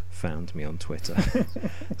students found me on Twitter,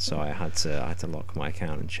 so I had to lock my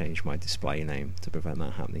account and change my display name to prevent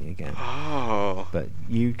that happening again. Oh. But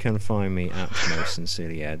you can find me at Most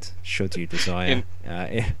Sincerely Ed, should you desire.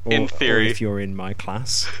 In theory, or if you're in my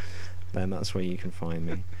class, then that's where you can find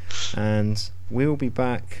me. And we'll be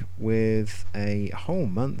back with a whole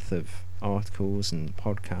month of articles and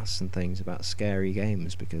podcasts and things about scary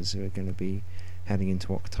games, because we're going to be heading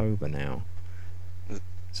into October now. Is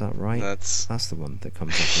that right? That's the one that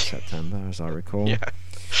comes up in September, as I recall. Yeah,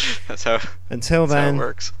 that's how. Until then, how it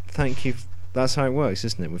works. Thank you. That's how it works,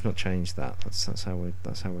 isn't it? We've not changed that. That's how we're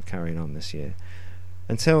carrying on this year.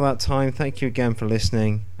 Until that time, thank you again for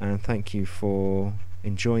listening, and thank you for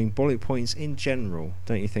enjoying Bullet Points in general.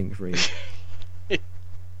 Don't you think, Reed?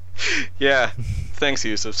 Yeah. Thanks,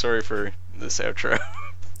 Yusuf. Sorry for this outro.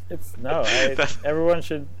 Everyone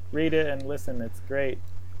should read it and listen. It's great.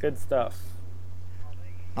 Good stuff.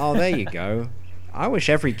 Oh, there you go. I wish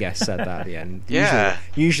every guest said that at the end. Yeah.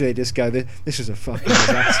 Usually they just go, "This is a fucking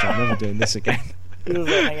disaster. I'm never doing this again." This is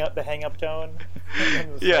the hang up tone.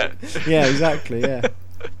 Yeah. Yeah, exactly. Yeah.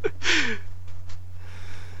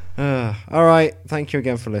 All right. Thank you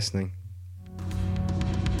again for listening.